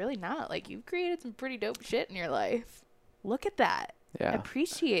 no, it's really not. Like you've created some pretty dope shit in your life. Look at that. Yeah.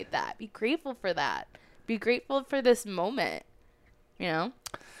 Appreciate that. Be grateful for that. Be grateful for this moment.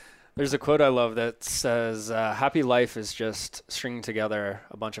 There's a quote I love that says, happy life is just stringing together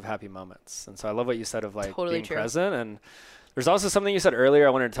a bunch of happy moments. And so I love what you said of like Totally being true. present. And There's also something you said earlier I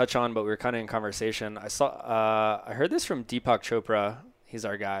wanted to touch on, but we were kind of in conversation. I heard this from Deepak Chopra. He's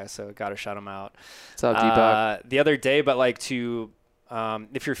our guy, so got to shout him out. What's up, Deepak? The other day, but like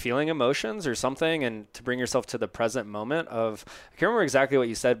if you're feeling emotions or something, and to bring yourself to the present moment of, I can't remember exactly what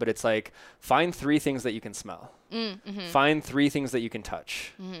you said, but it's like, find 3 things that you can smell. Find 3 things that you can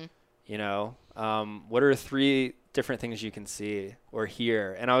touch. You know, what are 3 different things you can see or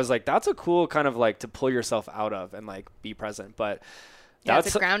hear? And I was like, that's a cool kind of like to pull yourself out of and like be present. But yeah,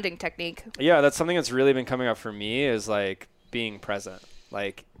 it's a grounding technique. Yeah, that's something that's really been coming up for me, is like being present,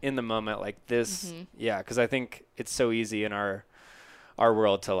 like in the moment, like this. Yeah, because I think it's so easy in our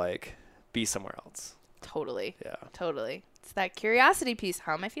world to like be somewhere else. Totally. Yeah. Totally. It's that curiosity piece.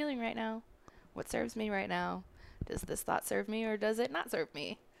 How am I feeling right now? What serves me right now? Does this thought serve me or does it not serve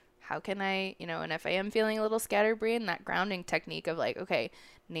me? How can I, and if I am feeling a little scatterbrained, that grounding technique of like, okay,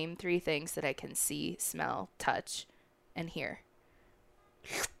 name 3 things that I can see, smell, touch, and hear.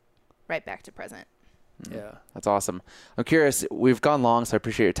 Right back to present. Yeah. That's awesome. I'm curious, we've gone long, so I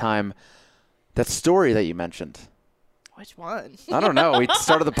appreciate your time. That story that you mentioned. Which one? I don't know. We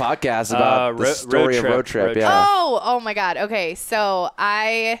started the podcast about the story of road trip. Yeah. Oh my God. Okay. So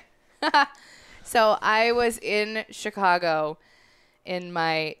I was in Chicago in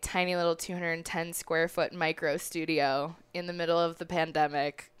my tiny little 210 square foot micro studio in the middle of the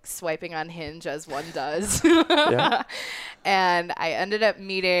pandemic, swiping on Hinge as one does. Yeah. And I ended up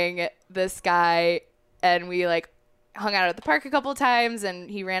meeting this guy, and we like hung out at the park a couple times,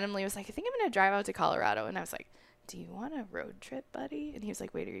 and he randomly was like, I think I'm going to drive out to Colorado. And I was like, do you want a road trip, buddy? And he was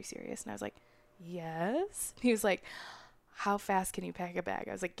like, wait, are you serious? And I was like, yes. He was like, how fast can you pack a bag?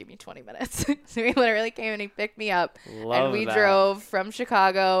 I was like, give me 20 minutes. So he literally came and he picked me up. Love we that. drove from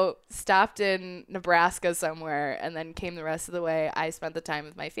Chicago, stopped in Nebraska somewhere, and then came the rest of the way. I spent the time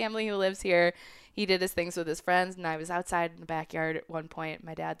with my family who lives here. He did his things with his friends, and I was outside in the backyard at one point at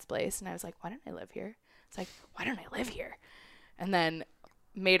my dad's place, and I was like, why don't I live here? It's like, why don't I live here? And then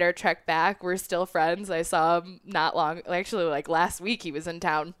made our trek back. We're still friends. I saw him actually like last week he was in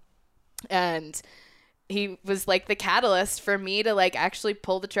town, and he was like the catalyst for me to like actually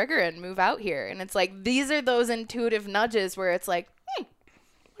pull the trigger and move out here. And it's like, these are those intuitive nudges where it's like, wonder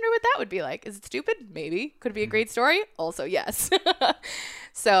what that would be like. Is it stupid? Maybe. Could it be a great story? Also, yes.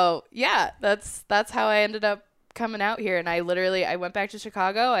 So yeah, that's how I ended up coming out here. And I went back to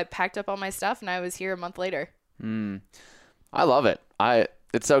Chicago. I packed up all my stuff and I was here a month later. I love it.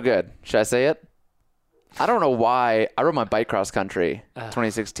 It's so good. Should I say it? I don't know why. I rode my bike cross country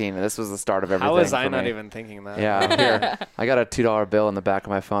 2016, and this was the start of everything. How was I for not me. even thinking that? Yeah, here. I got a $2 bill in the back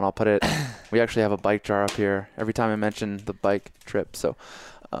of my phone. I'll put it. We actually have a bike jar up here every time I mention the bike trip. So,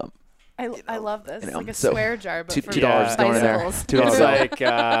 I love this. It's like a so swear jar, but for $2 going in there. bicycles. $2 It's bill.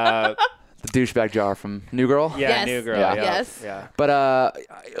 like, The douchebag jar from New Girl. yeah, Yes. New Girl. Yeah. Yeah. Yes. Yeah. But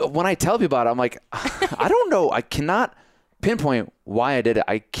when I tell people about it, I'm like, I don't know. I cannot pinpoint why I did it.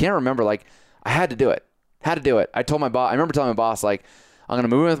 I can't remember. Like, I had to do it. I told my boss. I remember telling my boss, like, I'm going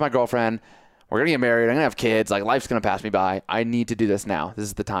to move in with my girlfriend. We're going to get married. I'm going to have kids. Like, life's going to pass me by. I need to do this now. This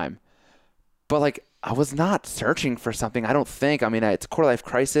is the time. But, like, I was not searching for something. I don't think. I mean, it's a quarter life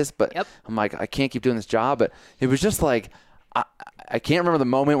crisis, but Yep. I'm like, I can't keep doing this job. But it was just like, I can't remember the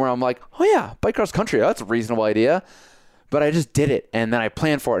moment where I'm like, oh, yeah, bike cross country. That's a reasonable idea. But I just did it. And then I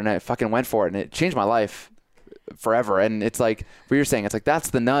planned for it and I fucking went for it. And it changed my life forever. And it's like what you're saying. It's like that's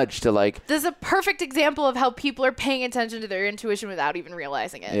the nudge to like. This is a perfect example of how people are paying attention to their intuition without even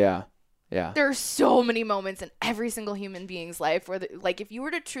realizing it. Yeah. Yeah. There are so many moments in every single human being's life where, like, if you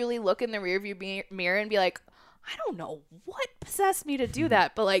were to truly look in the rearview mirror and be like, I don't know what possessed me to do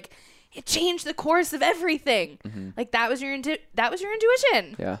that, but like, it changed the course of everything. Like that was your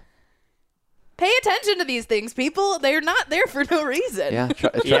intuition. Yeah. Pay attention to these things, people. They're not there for no reason. Yeah.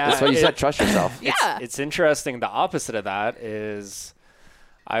 Yeah, That's what you said. Trust yourself. Yeah. It's interesting. The opposite of that is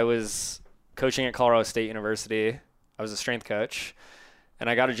I was coaching at Colorado State University. I was a strength coach. And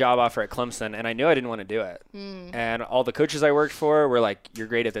I got a job offer at Clemson, and I knew I didn't want to do it. And all the coaches I worked for were like, you're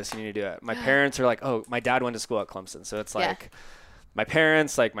great at this. You need to do it. My parents are like, oh, my dad went to school at Clemson. So it's like my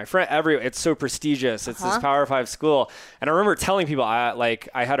parents, like my friend, it's so prestigious. It's this Power 5 school. And I remember telling people, I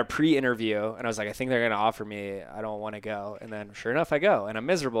had a pre-interview, and I was like, I think they're going to offer me. I don't want to go. And then sure enough, I go. And I'm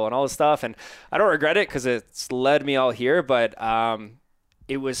miserable and all this stuff. And I don't regret it because it's led me all here. But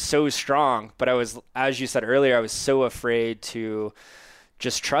it was so strong. But I was, as you said earlier, I was so afraid to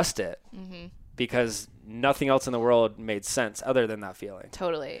just trust it because nothing else in the world made sense other than that feeling.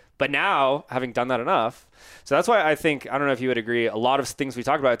 Totally. But now, having done that enough, so that's why I think, I don't know if you would agree, a lot of things we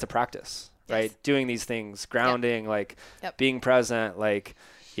talk about, it's a practice, right? Doing these things, grounding, like being present, like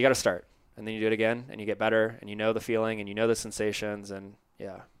you got to start. and then you do it again, and you get better, and you know the feeling, and you know the sensations, and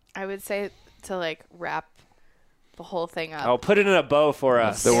yeah. I would say to like wrap the whole thing up. I'll put it in a bow for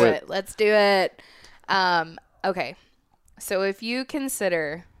us. Let's do it. Let's do it. Okay. So if you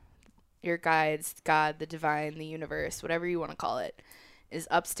consider your guides, God, the divine, the universe, whatever you want to call it, is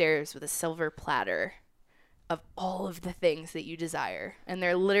upstairs with a silver platter of all of the things that you desire. And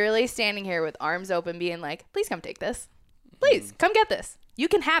they're literally standing here with arms open being like, please come take this. Please come get this. You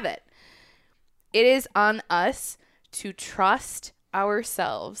can have it. It is on us to trust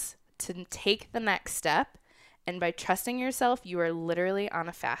ourselves to take the next step. And by trusting yourself, you are literally on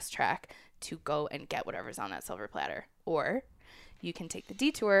a fast track to go and get whatever's on that silver platter. Or you can take the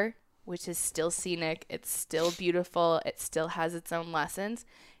detour, which is still scenic. It's still beautiful. It still has its own lessons.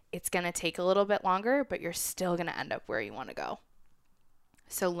 It's going to take a little bit longer, but you're still going to end up where you want to go.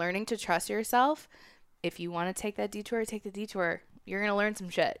 So learning to trust yourself, if you want to take that detour, take the detour. You're going to learn some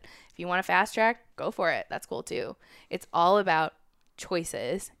shit. If you want to fast track, go for it. That's cool too. It's all about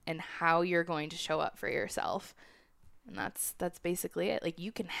choices and how you're going to show up for yourself. And that's basically it. Like,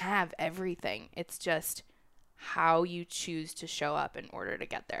 you can have everything. It's just how you choose to show up in order to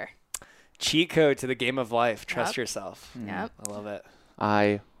get there. Cheat code to the game of life. Trust yourself. Yep. I love it.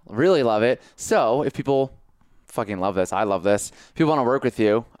 I really love it. So if people fucking love this, I love this. If people want to work with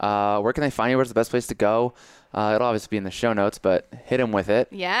you, where can they find you? Where's the best place to go? It'll obviously be in the show notes, but hit them with it.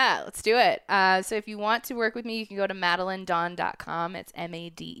 Yeah, let's do it. So if you want to work with me, you can go to MadelynDawn.com. It's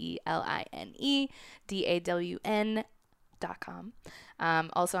MadeleineDawn.com.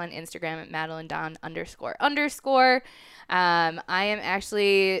 Also on Instagram at MadelynDawn__. I am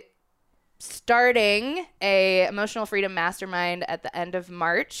actually starting a emotional freedom mastermind at the end of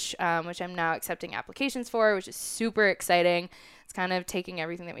March, which I'm now accepting applications for, which is super exciting. It's kind of taking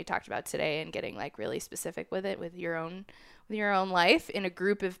everything that we talked about today and getting like really specific with it, with your own life in a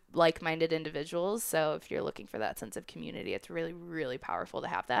group of like-minded individuals. So if you're looking for that sense of community, it's really, really powerful to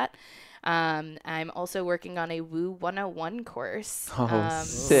have that. I'm also working on a Woo 101 course.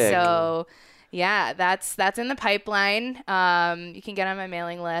 Sick. So yeah, that's in the pipeline. You can get on my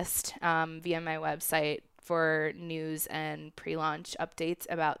mailing list via my website for news and pre-launch updates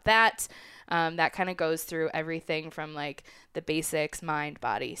about that. That kind of goes through everything from like the basics, mind,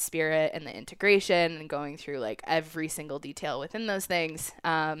 body, spirit, and the integration, and going through like every single detail within those things.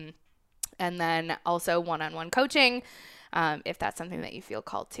 And then also one-on-one coaching, if that's something that you feel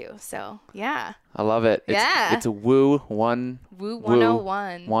called to. So yeah. I love it. It's a Woo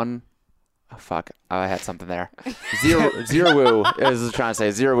 101. One. Oh, fuck. I had something there. Zero woo. I was trying to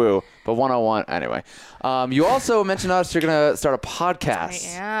say zero woo, but 101. Anyway. You also mentioned us. You're going to start a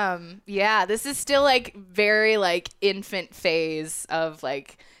podcast. I am. Yeah. This is still like very like infant phase of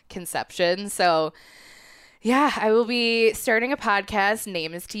like conception. So yeah, I will be starting a podcast.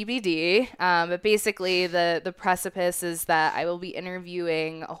 Name is TBD. But basically the precipice is that I will be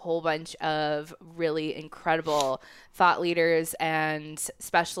interviewing a whole bunch of really incredible thought leaders and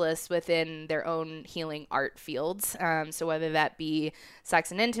specialists within their own healing art fields. So whether that be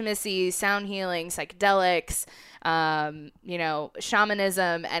sex and intimacy, sound healing, psychedelics,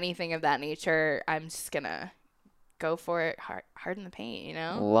 shamanism, anything of that nature, I'm just going to go for it hard in the paint,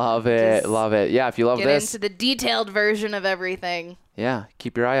 Love it. Love it. Yeah, if you love get this. Get into the detailed version of everything. Yeah,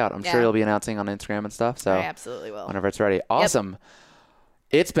 keep your eye out. I'm sure you'll be announcing on Instagram and stuff. So I absolutely will. Whenever it's ready. Awesome. Yep.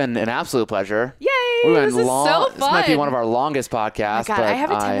 It's been an absolute pleasure. Yay! This is so fun. This might be one of our longest podcasts. Oh my God, I have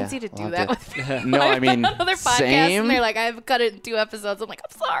a tendency to do that with people. No, I mean, other podcasts, same. And they're like, I've cut it in 2 episodes. I'm like,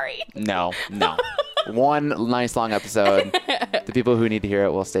 I'm sorry. No. One nice long episode. The people who need to hear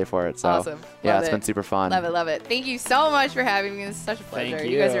it will stay for it. So, awesome. Yeah, it's been super fun. Love it. Thank you so much for having me. It's such a pleasure. Thank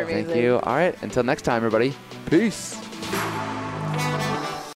you. You guys are amazing. Thank you. All right. Until next time, everybody. Peace.